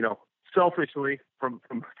 selfishly from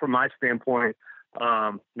my standpoint,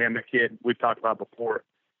 the kid we've talked about before,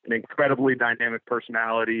 an incredibly dynamic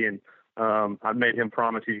personality, and I've made him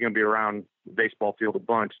promise he's going to be around the baseball field a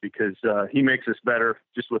bunch because he makes us better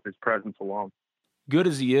just with his presence alone. Good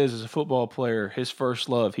as he is as a football player, his first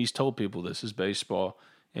love, he's told people this, is baseball.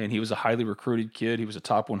 And he was a highly recruited kid. He was a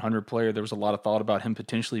top 100 player. There was a lot of thought about him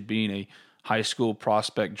potentially being a high school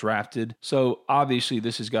prospect drafted. So obviously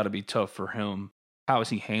this has got to be tough for him. How has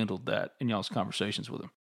he handled that in y'all's conversations with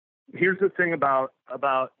him? Here's the thing about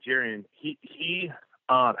Jarian. He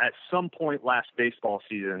at some point last baseball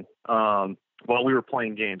season, while we were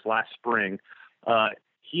playing games last spring,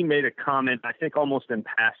 he made a comment, I think almost in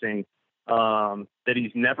passing, that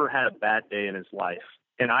he's never had a bad day in his life.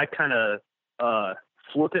 And I kind of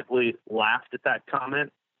flippantly laughed at that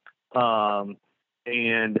comment.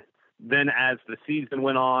 And then as the season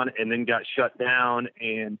went on and then got shut down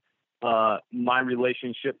and my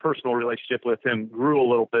personal relationship with him grew a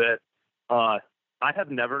little bit, I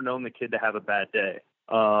have never known the kid to have a bad day.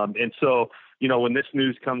 And so, when this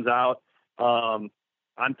news comes out, I'm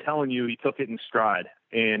telling you, he took it in stride,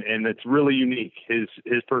 and it's really unique. His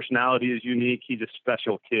personality is unique. He's a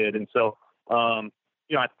special kid. And so, I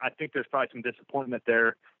think there's probably some disappointment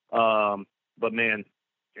there. But man,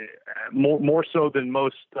 more so than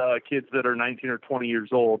most kids that are 19 or 20 years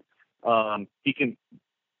old, he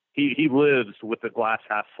lives with the glass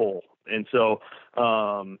half full. And so,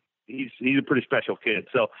 he's a pretty special kid.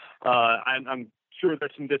 So, I'm sure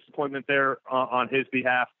there's some disappointment there on his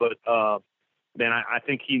behalf, but, man, I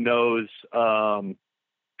think he knows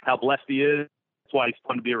how blessed he is why he's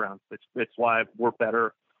fun to be around. It's why we're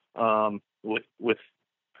better with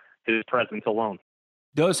his presence alone.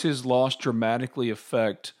 Does his loss dramatically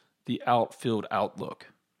affect the outfield outlook?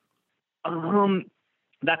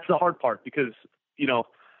 That's the hard part because,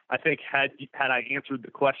 I think had I answered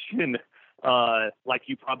the question like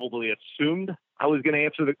you probably assumed I was going to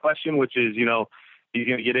answer the question, which is, he's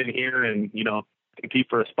going to get in here and, compete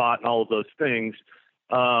for a spot and all of those things.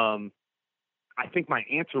 I think my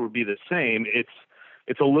answer would be the same.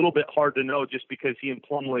 It's a little bit hard to know just because he and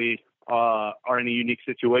Plumlee are in a unique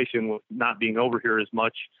situation with not being over here as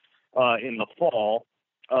much in the fall.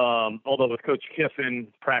 Although with Coach Kiffin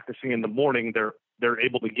practicing in the morning, they're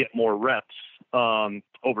able to get more reps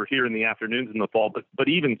over here in the afternoons in the fall. But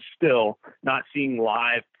even still, not seeing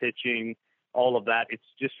live pitching, all of that, it's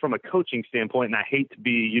just from a coaching standpoint. And I hate to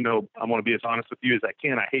be, I want to be as honest with you as I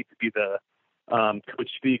can. I hate to be the coach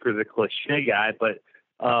speak or the cliche guy, but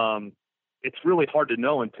it's really hard to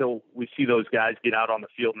know until we see those guys get out on the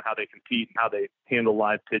field and how they compete and how they handle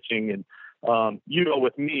live pitching. And,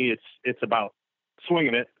 with me, it's about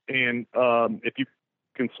swinging it. And if you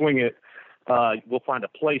can swing it, we'll find a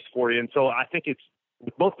place for you. And so I think it's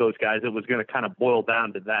with both those guys, it was going to kind of boil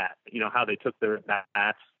down to that, how they took their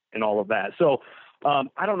bats and all of that. So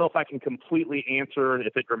I don't know if I can completely answer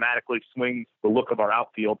if it dramatically swings the look of our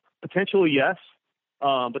outfield. Potentially, yes.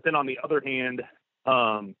 But then on the other hand,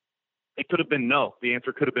 it could have been no. The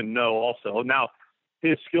answer could have been no also. Now,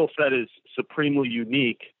 his skill set is supremely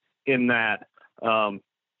unique in that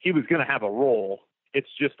he was going to have a role. It's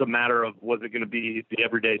just a matter of, was it going to be the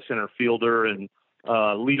everyday center fielder and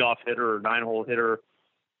leadoff hitter or 9-hole hitter,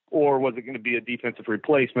 or was it going to be a defensive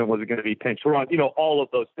replacement? Was it going to be pinch run? All of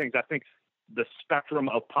those things. I think the spectrum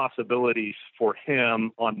of possibilities for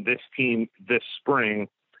him on this team this spring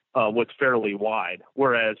was fairly wide.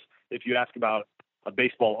 Whereas if you ask about a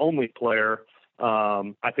baseball-only player,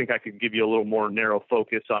 I think I could give you a little more narrow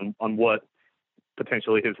focus on what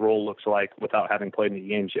potentially his role looks like without having played any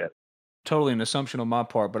games yet. Totally an assumption on my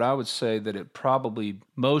part, but I would say that it probably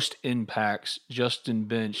most impacts Justin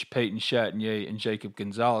Bench, Peyton Chatagnier, and Jacob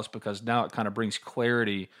Gonzalez, because now it kind of brings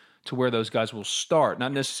clarity to where those guys will start.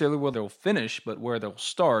 Not necessarily where they'll finish, but where they'll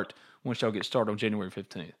start once they'll get started on January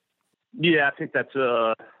 15th. Yeah, I think that's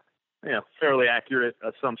a fairly accurate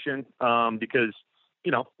assumption because,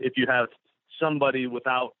 if you have somebody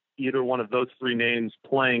without either one of those three names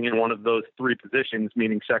playing in one of those three positions,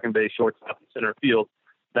 meaning second base, shortstop, and center field,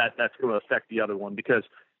 that's going to affect the other one. Because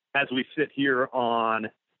as we sit here on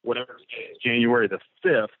whatever day is January the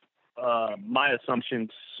 5th, my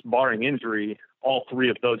assumptions, barring injury, all three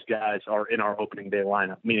of those guys are in our opening day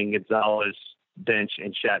lineup, meaning Gonzalez, Bench,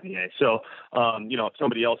 and Chatagnier. So, if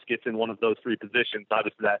somebody else gets in one of those three positions,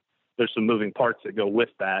 obviously there's some moving parts that go with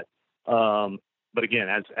that. But again,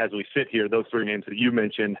 as we sit here, those three names that you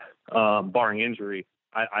mentioned, barring injury,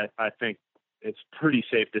 I think it's pretty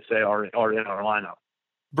safe to say are in our lineup.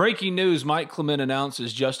 Breaking news, Mike Clement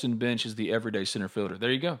announces Justin Bench is the everyday center fielder.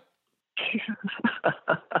 There you go.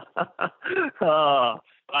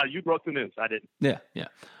 You broke the news. I didn't. Yeah.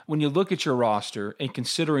 When you look at your roster and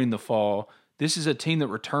considering the fall, this is a team that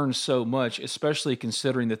returns so much, especially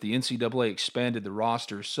considering that the NCAA expanded the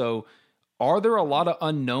roster. So are there a lot of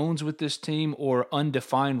unknowns with this team or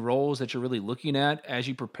undefined roles that you're really looking at as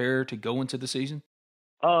you prepare to go into the season?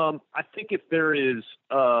 I think if there is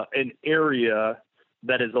an area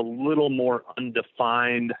that is a little more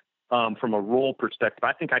undefined from a role perspective,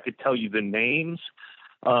 I think I could tell you the names,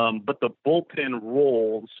 but the bullpen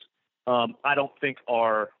roles I don't think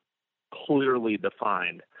are clearly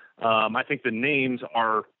defined. I think the names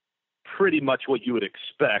are pretty much what you would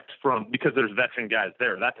expect because there's veteran guys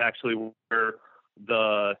there. That's actually where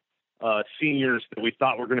the seniors that we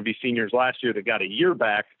thought were going to be seniors last year that got a year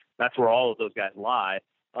back, that's where all of those guys lie.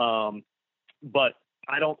 But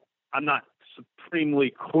I'm not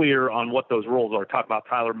supremely clear on what those roles are. Talk about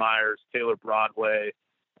Tyler Myers, Taylor Broadway,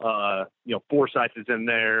 Forsythe is in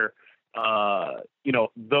there.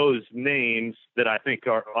 Those names that I think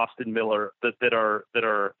are Austin Miller that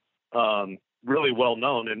are really well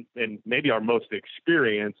known and maybe our most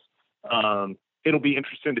experienced. It'll be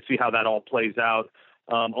interesting to see how that all plays out,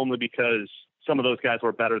 only because some of those guys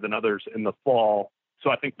were better than others in the fall. So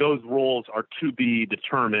I think those roles are to be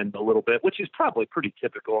determined a little bit, which is probably pretty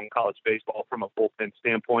typical in college baseball from a bullpen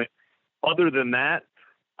standpoint. Other than that,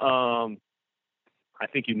 I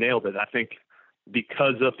think you nailed it. I think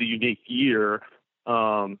because of the unique year,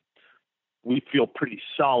 we feel pretty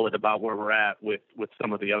solid about where we're at with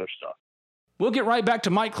some of the other stuff. We'll get right back to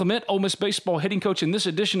Mike Clement, Ole Miss baseball hitting coach, in this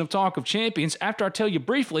edition of Talk of Champions after I tell you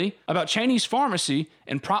briefly about Cheney's Pharmacy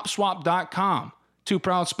and PropSwap.com. two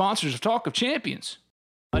proud sponsors of Talk of Champions.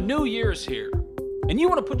 A new year is here, and you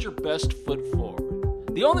want to put your best foot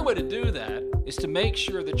forward. The only way to do that is to make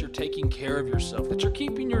sure that you're taking care of yourself, that you're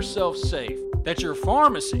keeping yourself safe, that your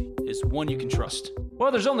pharmacy is one you can trust.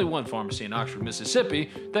 Well, there's only one pharmacy in Oxford, Mississippi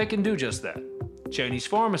that can do just that. Cheney's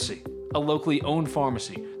Pharmacy, a locally owned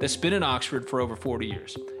pharmacy that's been in Oxford for over 40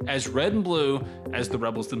 years, as red and blue as the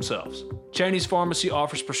Rebels themselves. Cheney's Pharmacy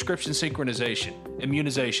offers prescription synchronization,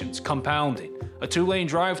 immunizations, compounding, a 2-lane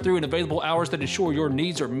drive-through, and available hours that ensure your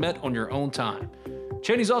needs are met on your own time.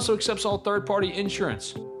 Cheney's also accepts all third-party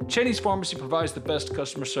insurance. Cheney's Pharmacy provides the best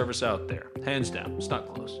customer service out there. Hands down, it's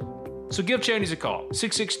not close. So give Cheney's a call,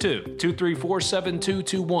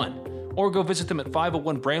 662-234-7221. Or go visit them at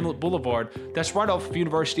 501 Bramlett Boulevard. That's right off of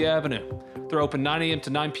University Avenue. They're open 9 a.m. to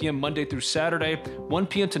 9 p.m. Monday through Saturday, 1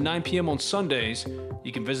 p.m. to 9 p.m. on Sundays.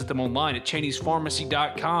 You can visit them online at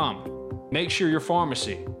Cheney'sPharmacy.com. Make sure your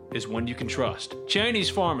pharmacy is one you can trust. Cheney's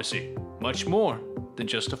Pharmacy, much more than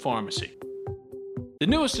just a pharmacy. The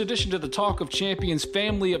newest addition to the Talk of Champions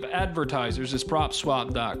family of advertisers is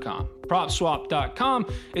PropSwap.com. PropSwap.com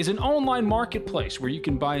is an online marketplace where you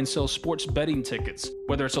can buy and sell sports betting tickets.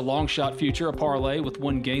 Whether it's a long shot future, a parlay with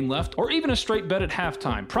one game left, or even a straight bet at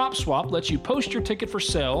halftime, PropSwap lets you post your ticket for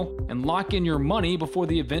sale and lock in your money before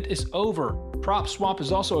the event is over. PropSwap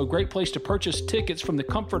is also a great place to purchase tickets from the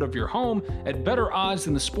comfort of your home at better odds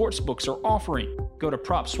than the sports books are offering. Go to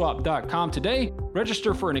PropSwap.com today,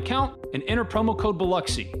 register for an account, and enter promo code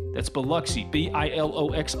Biloxi. That's Biloxi,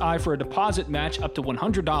 B-I-L-O-X-I, for a deposit match up to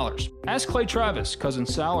 $100. Ask Clay Travis, Cousin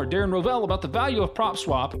Sal, or Darren Rovell about the value of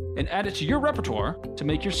PropSwap and add it to your repertoire to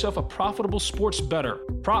make yourself a profitable sports bettor.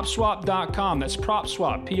 PropSwap.com, that's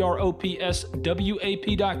PropSwap, P-R-O-P-S-W-A-P.com,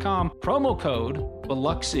 promo code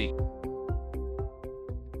Biloxi.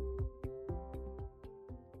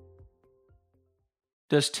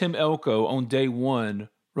 Does Tim Elko on day one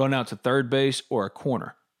run out to third base or a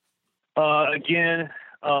corner? Again,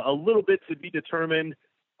 a little bit to be determined.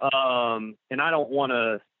 And I don't want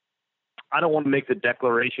to make the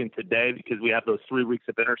declaration today because we have those 3 weeks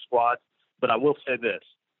of inter squads. But I will say this: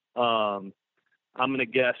 I'm going to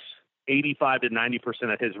guess 85 to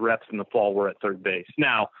 90% of his reps in the fall were at third base.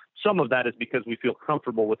 Now, some of that is because we feel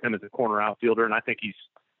comfortable with him as a corner outfielder, and I think he's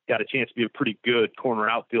got a chance to be a pretty good corner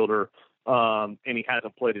outfielder. And he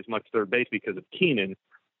hasn't played as much third base because of Keenan.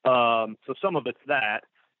 So some of it's that.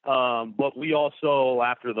 But we also,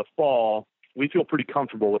 after the fall, we feel pretty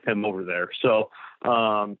comfortable with him over there. So,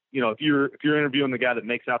 if you're interviewing the guy that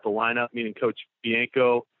makes out the lineup, meaning Coach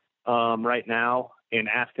Bianco, right now, and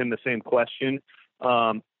asked him the same question,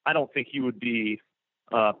 I don't think he would be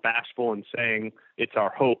bashful in saying it's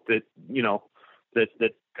our hope that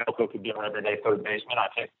that Elko could be an everyday third baseman. I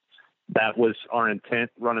think that was our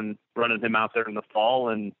intent, running him out there in the fall,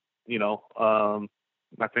 and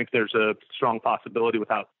I think there's a strong possibility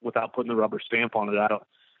without putting the rubber stamp on it.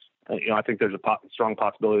 I think there's a strong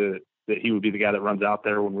possibility that he would be the guy that runs out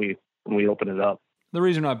there when we open it up. The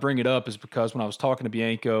reason I bring it up is because when I was talking to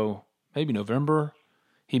Bianco, maybe November,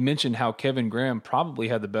 he mentioned how Kevin Graham probably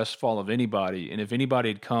had the best fall of anybody, and if anybody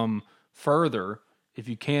had come further, if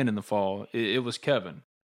you can, in the fall, it was Kevin.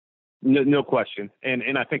 No question.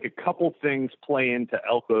 And I think a couple things play into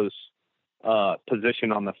Elko's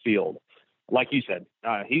position on the field. Like you said,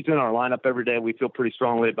 he's in our lineup every day. We feel pretty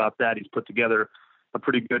strongly about that. He's put together a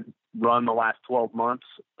pretty good run the last 12 months.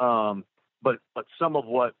 But some of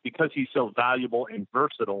what, because he's so valuable and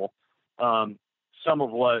versatile, some of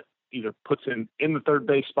what either puts him in the third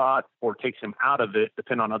base spot or takes him out of it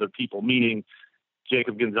depend on other people, meaning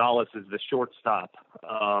Jacob Gonzalez is the shortstop.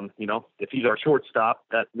 If he's our shortstop,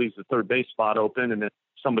 that leaves the third base spot open. And if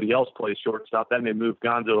somebody else plays shortstop, that may move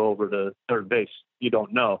Gonzo over to third base. You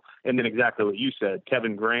don't know. And then exactly what you said,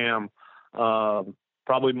 Kevin Graham,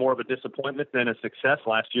 probably more of a disappointment than a success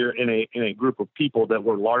last year in a group of people that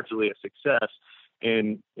were largely a success.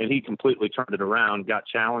 And he completely turned it around, got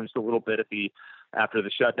challenged a little bit after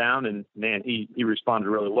the shutdown, and man, he responded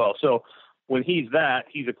really well. So when he's that,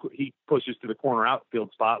 he pushes to the corner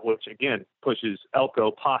outfield spot, which again pushes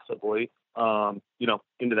Elko possibly,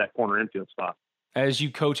 into that corner infield spot. As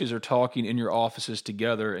you coaches are talking in your offices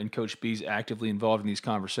together and Coach B's actively involved in these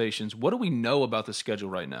conversations, what do we know about the schedule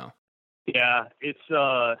right now? Yeah, it's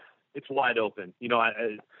wide open.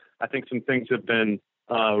 I think some things have been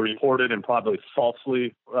reported and probably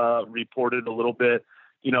falsely reported a little bit.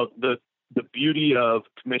 The beauty of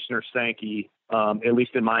Commissioner Sankey, at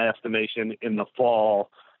least in my estimation, in the fall,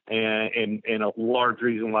 and a large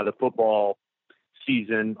reason why the football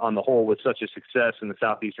season on the whole was such a success in the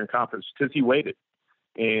Southeastern Conference, because he waited.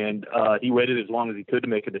 And he waited as long as he could to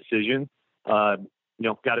make a decision.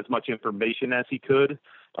 got as much information as he could,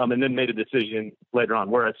 and then made a decision later on.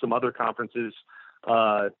 Whereas some other conferences,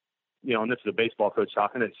 and this is a baseball coach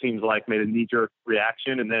talking, it seems like made a knee-jerk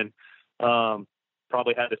reaction and then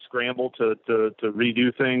probably had to scramble to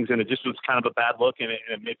redo things, and it just was kind of a bad look, and it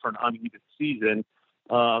made for an uneven season.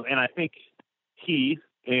 And I think he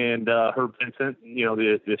and Herb Vincent,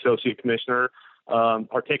 the associate commissioner,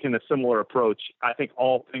 are taking a similar approach. I think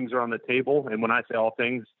all things are on the table, and when I say all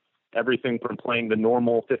things, everything from playing the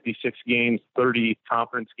normal 56 games, 30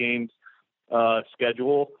 conference games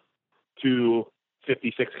schedule to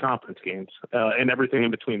 56 conference games and everything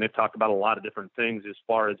in between. They've talked about a lot of different things as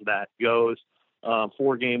far as that goes.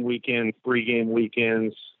 4-game weekends, 3-game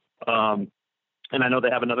weekends. And I know they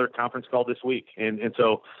have another conference call this week. And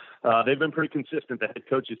so they've been pretty consistent. The head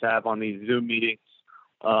coaches have on these Zoom meetings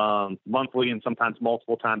monthly and sometimes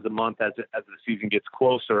multiple times a month as the season gets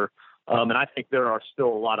closer. And I think there are still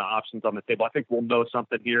a lot of options on the table. I think we'll know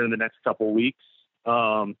something here in the next couple of weeks.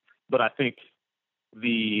 But I think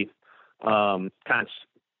the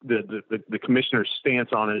the commissioner's stance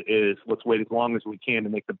on it is let's wait as long as we can to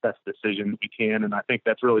make the best decision we can. And I think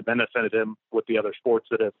that's really benefited him with the other sports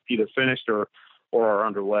that have either finished or are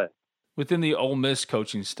underway. Within the Ole Miss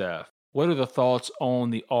coaching staff, what are the thoughts on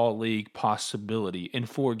the all-league possibility in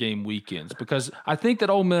 4-game weekends? Because I think that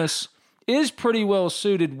Ole Miss is pretty well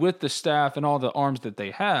suited with the staff and all the arms that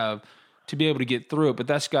they have to be able to get through it, but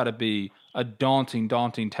that's got to be a daunting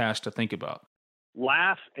task to think about.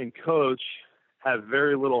 Laugh and Coach have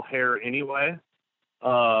very little hair anyway,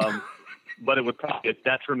 but it would probably be a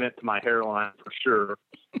detriment to my hairline for sure.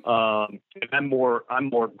 And I'm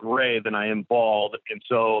more gray than I am bald, and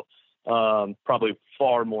so probably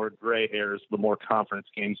far more gray hairs the more conference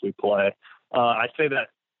games we play. I say that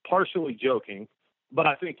partially joking, but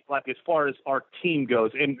I think like as far as our team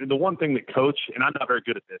goes, and the one thing that Coach, and I'm not very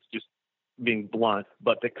good at this, just being blunt,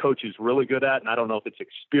 but the Coach is really good at, and I don't know if it's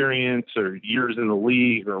experience or years in the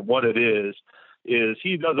league or what it is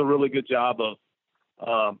he does a really good job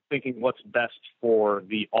of thinking what's best for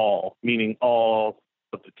the all, meaning all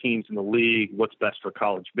of the teams in the league, what's best for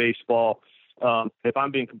college baseball. If I'm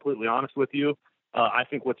being completely honest with you, I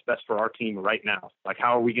think what's best for our team right now, like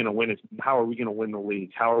how are we going to win how are we going to win the league?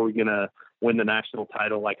 How are we going to win the national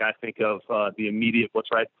title? Like I think of the immediate, what's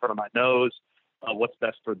right in front of my nose, what's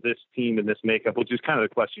best for this team and this makeup, which is kind of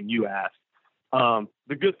the question you asked.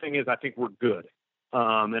 The good thing is I think we're good.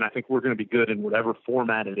 And I think we're going to be good in whatever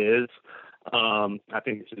format it is. I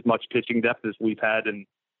think it's as much pitching depth as we've had in,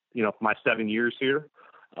 my 7 years here.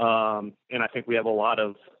 And I think we have a lot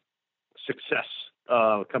of success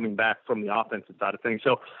coming back from the offensive side of things.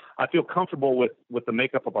 So I feel comfortable with the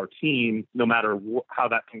makeup of our team, no matter how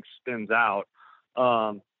that thing spins out.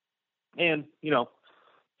 And,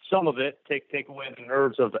 some of it take away the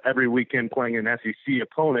nerves of every weekend playing an SEC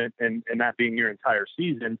opponent and that being your entire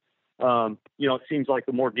season. It seems like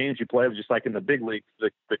the more games you play, just like in the big leagues, the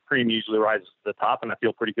cream usually rises to the top, and I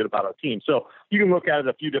feel pretty good about our team. So you can look at it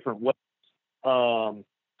a few different ways.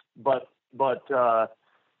 But I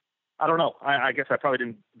don't know. I guess I probably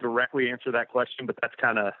didn't directly answer that question, but that's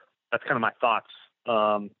kind of my thoughts.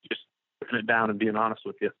 Just putting it down and being honest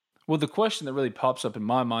with you. Well, the question that really pops up in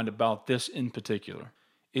my mind about this in particular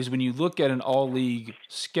is when you look at an all-league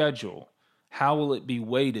schedule, how will it be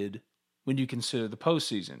weighted when you consider the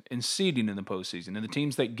postseason and seeding in the postseason and the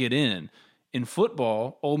teams that get in? In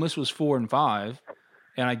football, Ole Miss was 4-5,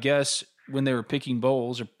 and I guess when they were picking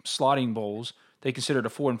bowls or slotting bowls, they considered a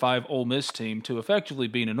 4-5 Ole Miss team to effectively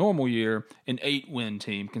be in a normal year an 8-win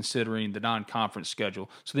team considering the non-conference schedule.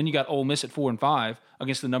 So then you got Ole Miss at 4-5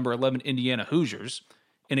 against the number 11 Indiana Hoosiers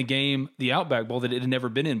in a game, the Outback Bowl, that it had never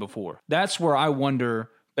been in before. That's where I wonder,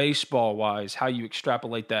 baseball-wise, how you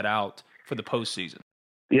extrapolate that out for the postseason.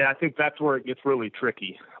 Yeah, I think that's where it gets really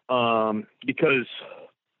tricky because,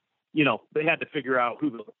 they had to figure out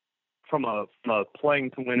from a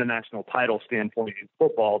playing to win a national title standpoint in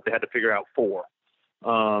football, they had to figure out 4.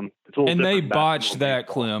 And they botched that,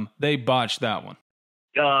 Clem. They botched that one.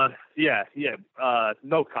 Yeah.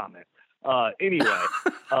 No comment. Anyway,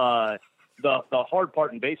 the hard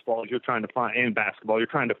part in baseball is you're trying to find, and basketball, you're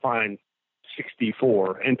trying to find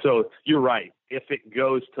 64. And so you're right. If it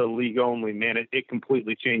goes to league only, man, it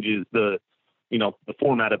completely changes the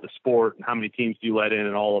format of the sport and how many teams do you let in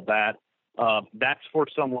and all of that. That's for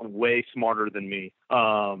someone way smarter than me.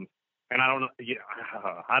 And I don't know.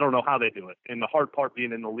 I don't know how they do it. And the hard part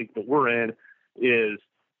being in the league that we're in is,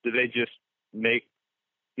 do they just make,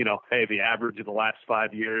 hey, the average of the last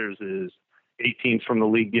 5 years is 8 teams from the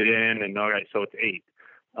league get in, and all right, so it's 8.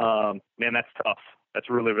 Man, that's tough. That's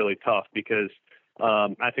really, really tough because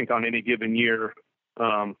I think on any given year,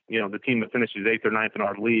 the team that finishes 8th or 9th in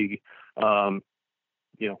our league,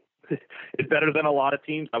 is better than a lot of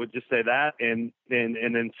teams. I would just say that. And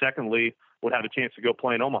then secondly, would have a chance to go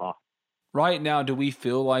play in Omaha. Right now, do we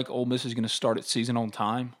feel like Ole Miss is going to start its season on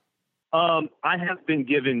time? I have been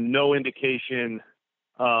given no indication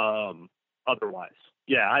otherwise.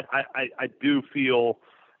 Yeah, I do feel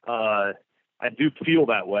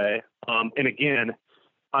that way. And again,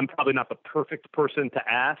 I'm probably not the perfect person to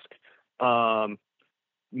ask.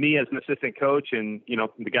 Me as an assistant coach, and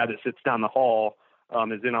the guy that sits down the hall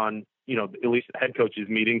is in on at least the head coaches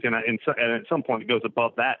meetings, and at some point it goes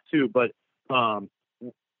above that too. But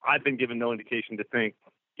I've been given no indication to think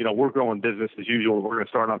we're going business as usual. We're going to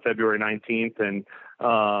start on February 19th and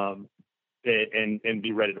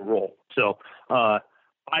be ready to roll. So I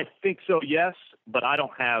think so, yes, but I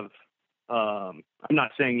don't have. I'm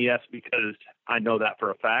not saying yes because I know that for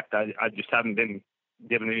a fact. I just haven't been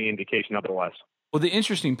given any indication otherwise. Well, the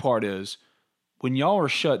interesting part is when y'all were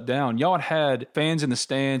shut down, y'all had fans in the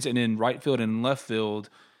stands and in right field and in left field,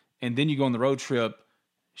 and then you go on the road trip,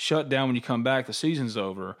 shut down when you come back, the season's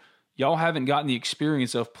over. Y'all haven't gotten the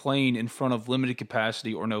experience of playing in front of limited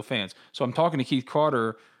capacity or no fans. So I'm talking to Keith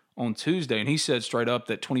Carter on Tuesday, and he said straight up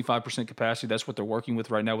that 25% capacity, that's what they're working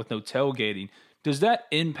with right now with no tailgating. Does that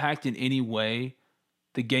impact in any way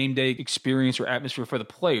the game day experience or atmosphere for the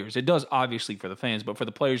players? It does, obviously, for the fans, but for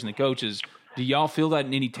the players and the coaches, do y'all feel that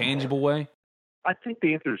in any tangible way? I think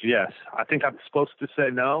the answer is yes. I think I'm supposed to say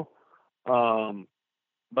no,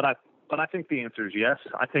 but I think the answer is yes.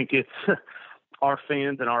 I think it's our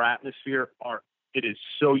fans and our atmosphere it is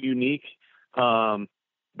so unique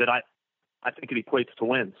that I think it equates to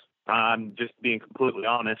wins. I'm just being completely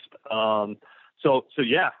honest. So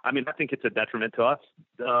yeah, I mean, I think it's a detriment to us.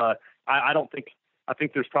 I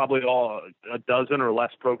think there's probably a dozen or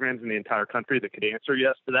less programs in the entire country that could answer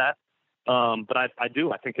yes to that. But I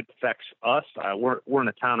think it affects us. We're in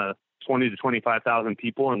a town of 20 to 25,000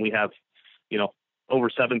 people, and we have, over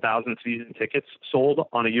 7,000 season tickets sold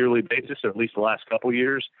on a yearly basis, or at least the last couple of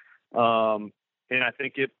years. And I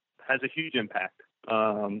think it has a huge impact.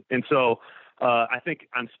 And so I think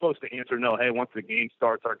I'm supposed to answer no. Hey, once the game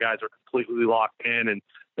starts, our guys are completely locked in and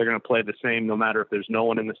they're going to play the same no matter if there's no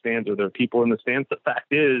one in the stands or there are people in the stands. The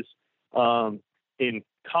fact is, in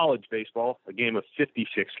college baseball, a game of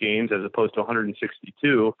 56 games as opposed to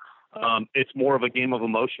 162, it's more of a game of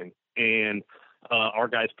emotion. And our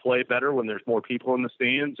guys play better when there's more people in the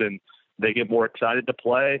stands, and they get more excited to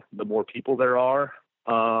play the more people there are.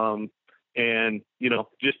 And,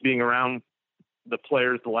 just being around the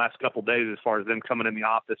players the last couple of days, as far as them coming in the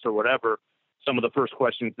office or whatever, some of the first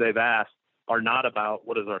questions they've asked are not about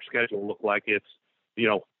what does our schedule look like. It's,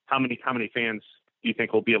 how many fans do you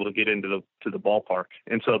think will be able to get into the ballpark?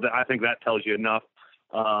 And so I think that tells you enough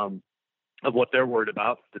of what they're worried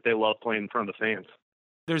about, that they love playing in front of the fans.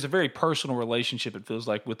 There's a very personal relationship, it feels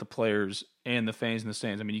like, with the players and the fans in the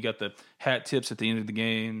stands. I mean, you got the hat tips at the end of the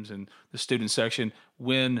games and the student section.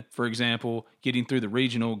 When, for example, getting through the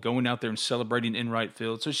regional, going out there and celebrating in right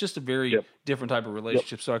field. So it's just a very different type of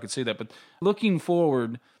relationship. So I could see that. But looking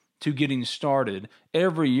forward to getting started,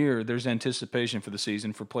 every year there's anticipation for the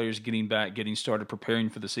season, for players getting back, getting started, preparing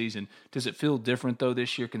for the season. Does it feel different, though,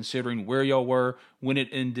 this year, considering where y'all were, when it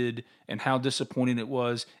ended, and how disappointing it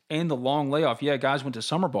was, and the long layoff? Yeah, guys went to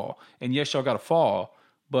summer ball, and yes, y'all got a fall,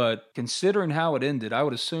 but considering how it ended, I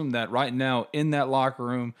would assume that right now in that locker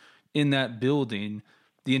room, in that building,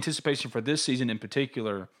 the anticipation for this season in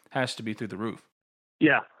particular has to be through the roof.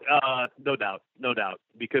 Yeah, no doubt,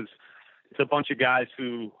 because it's a bunch of guys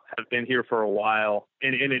who have been here for a while,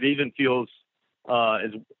 and it even feels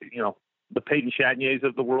as the Peyton Chatniers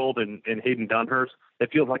of the world and Hayden Dunhurst. It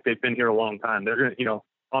feels like they've been here a long time. They're gonna,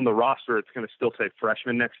 on the roster, it's going to still say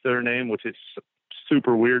freshman next to their name, which is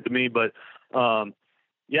super weird to me. But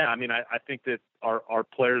yeah, I mean, I think that our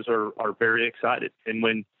players are very excited, and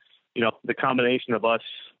when the combination of us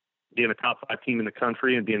being a top 5 team in the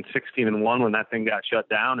country and being 16-1 when that thing got shut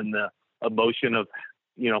down, and the emotion of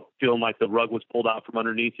feeling like the rug was pulled out from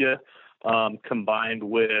underneath you, combined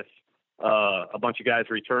with a bunch of guys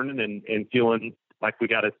returning and feeling like we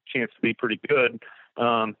got a chance to be pretty good.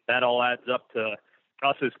 That all adds up to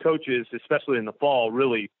us as coaches, especially in the fall,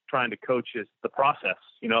 really trying to coach is the process.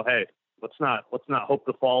 Hey, let's not hope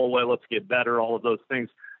the fall away. Let's get better. All of those things,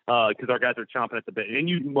 because our guys are chomping at the bit, and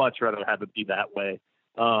you'd much rather have it be that way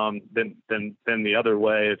than the other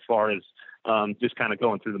way, as far as just kind of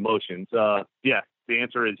going through the motions. Yeah. The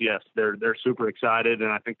answer is yes. They're super excited,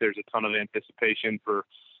 and I think there's a ton of anticipation for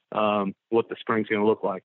what the spring's going to look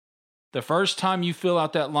like. The first time you fill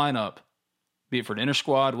out that lineup, be it for an inter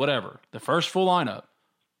squad, whatever, the first full lineup,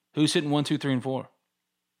 who's hitting 1, 2, 3, and 4?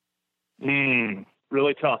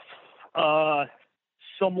 Really tough.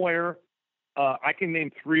 Somewhere, I can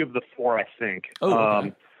name 3 of the 4, I think.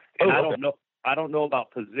 Okay. I don't know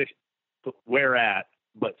about position, where at,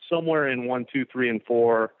 but somewhere in 1, 2, 3, and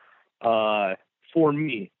 4, for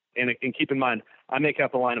me. And keep in mind, I make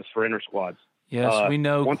out the lineups for inter squads. Yes, we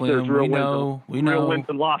know, once Clem. there's real Real wins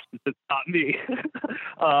and losses, it's not me.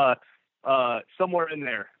 Somewhere in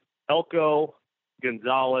there, Elko,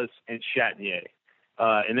 Gonzalez, and Chatinier.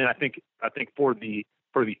 And then I think for the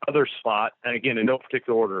other spot, and again in no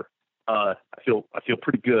particular order, I feel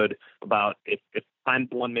pretty good about if I'm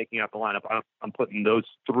the one making out the lineup, I'm putting those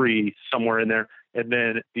 3 somewhere in there. And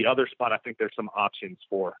then the other spot, I think there's some options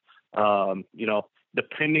for.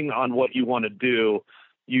 Depending on what you want to do,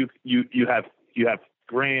 you have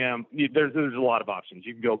Graham. There's a lot of options.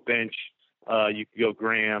 You can go bench. You can go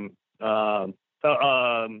Graham. And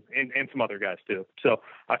some other guys too. So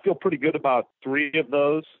I feel pretty good about 3 of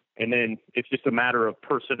those. And then it's just a matter of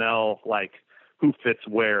personnel, like who fits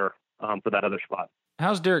where for that other spot.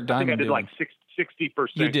 How's Derek Diamond doing? I did like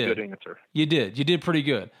 60% good answer. You did pretty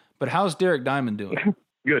good. But how's Derek Diamond doing?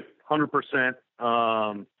 Good. 100%.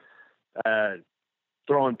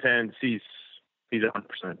 Throwing pens, he's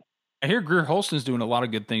 100%. I hear Greer Holston's doing a lot of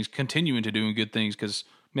good things, continuing to doing good things, because,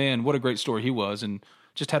 man, what a great story he was, and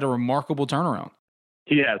just had a remarkable turnaround.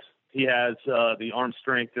 He has the arm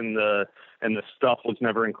strength and the stuff was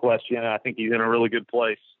never in question. I think he's in a really good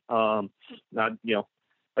place.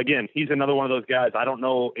 Again, he's another one of those guys. I don't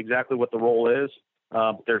know exactly what the role is,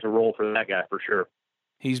 but there's a role for that guy for sure.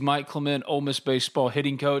 He's Mike Clement, Ole Miss baseball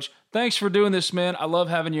hitting coach. Thanks for doing this, man. I love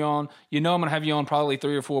having you on. I'm going to have you on probably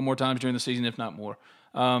 3 or 4 more times during the season, if not more.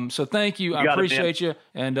 So thank you. I appreciate you,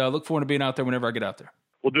 and look forward to being out there whenever I get out there.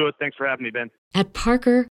 We'll do it. Thanks for having me, Ben. At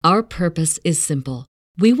Parker, our purpose is simple.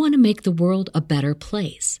 We want to make the world a better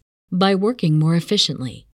place by working more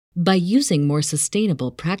efficiently, by using more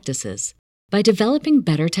sustainable practices, by developing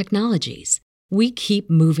better technologies. We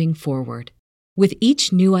keep moving forward. With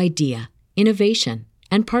each new idea, innovation,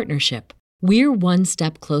 and partnership, we're one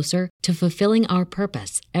step closer to fulfilling our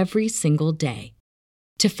purpose every single day.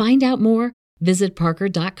 To find out more, visit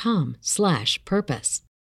parker.com/purpose.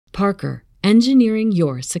 Parker, engineering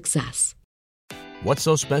your success. What's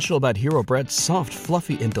so special about Hero Bread's soft,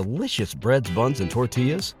 fluffy, and delicious breads, buns, and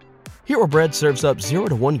tortillas? Hero Bread serves up 0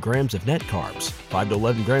 to 1 grams of net carbs, 5 to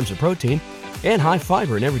 11 grams of protein, and high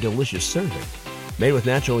fiber in every delicious serving. Made with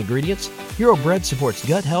natural ingredients, Hero Bread supports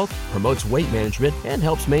gut health, promotes weight management, and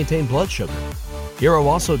helps maintain blood sugar. Hero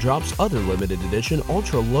also drops other limited edition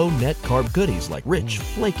ultra-low net carb goodies like rich,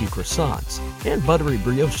 flaky croissants and buttery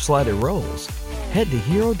brioche slider rolls. Head to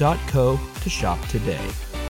hero.co to shop today.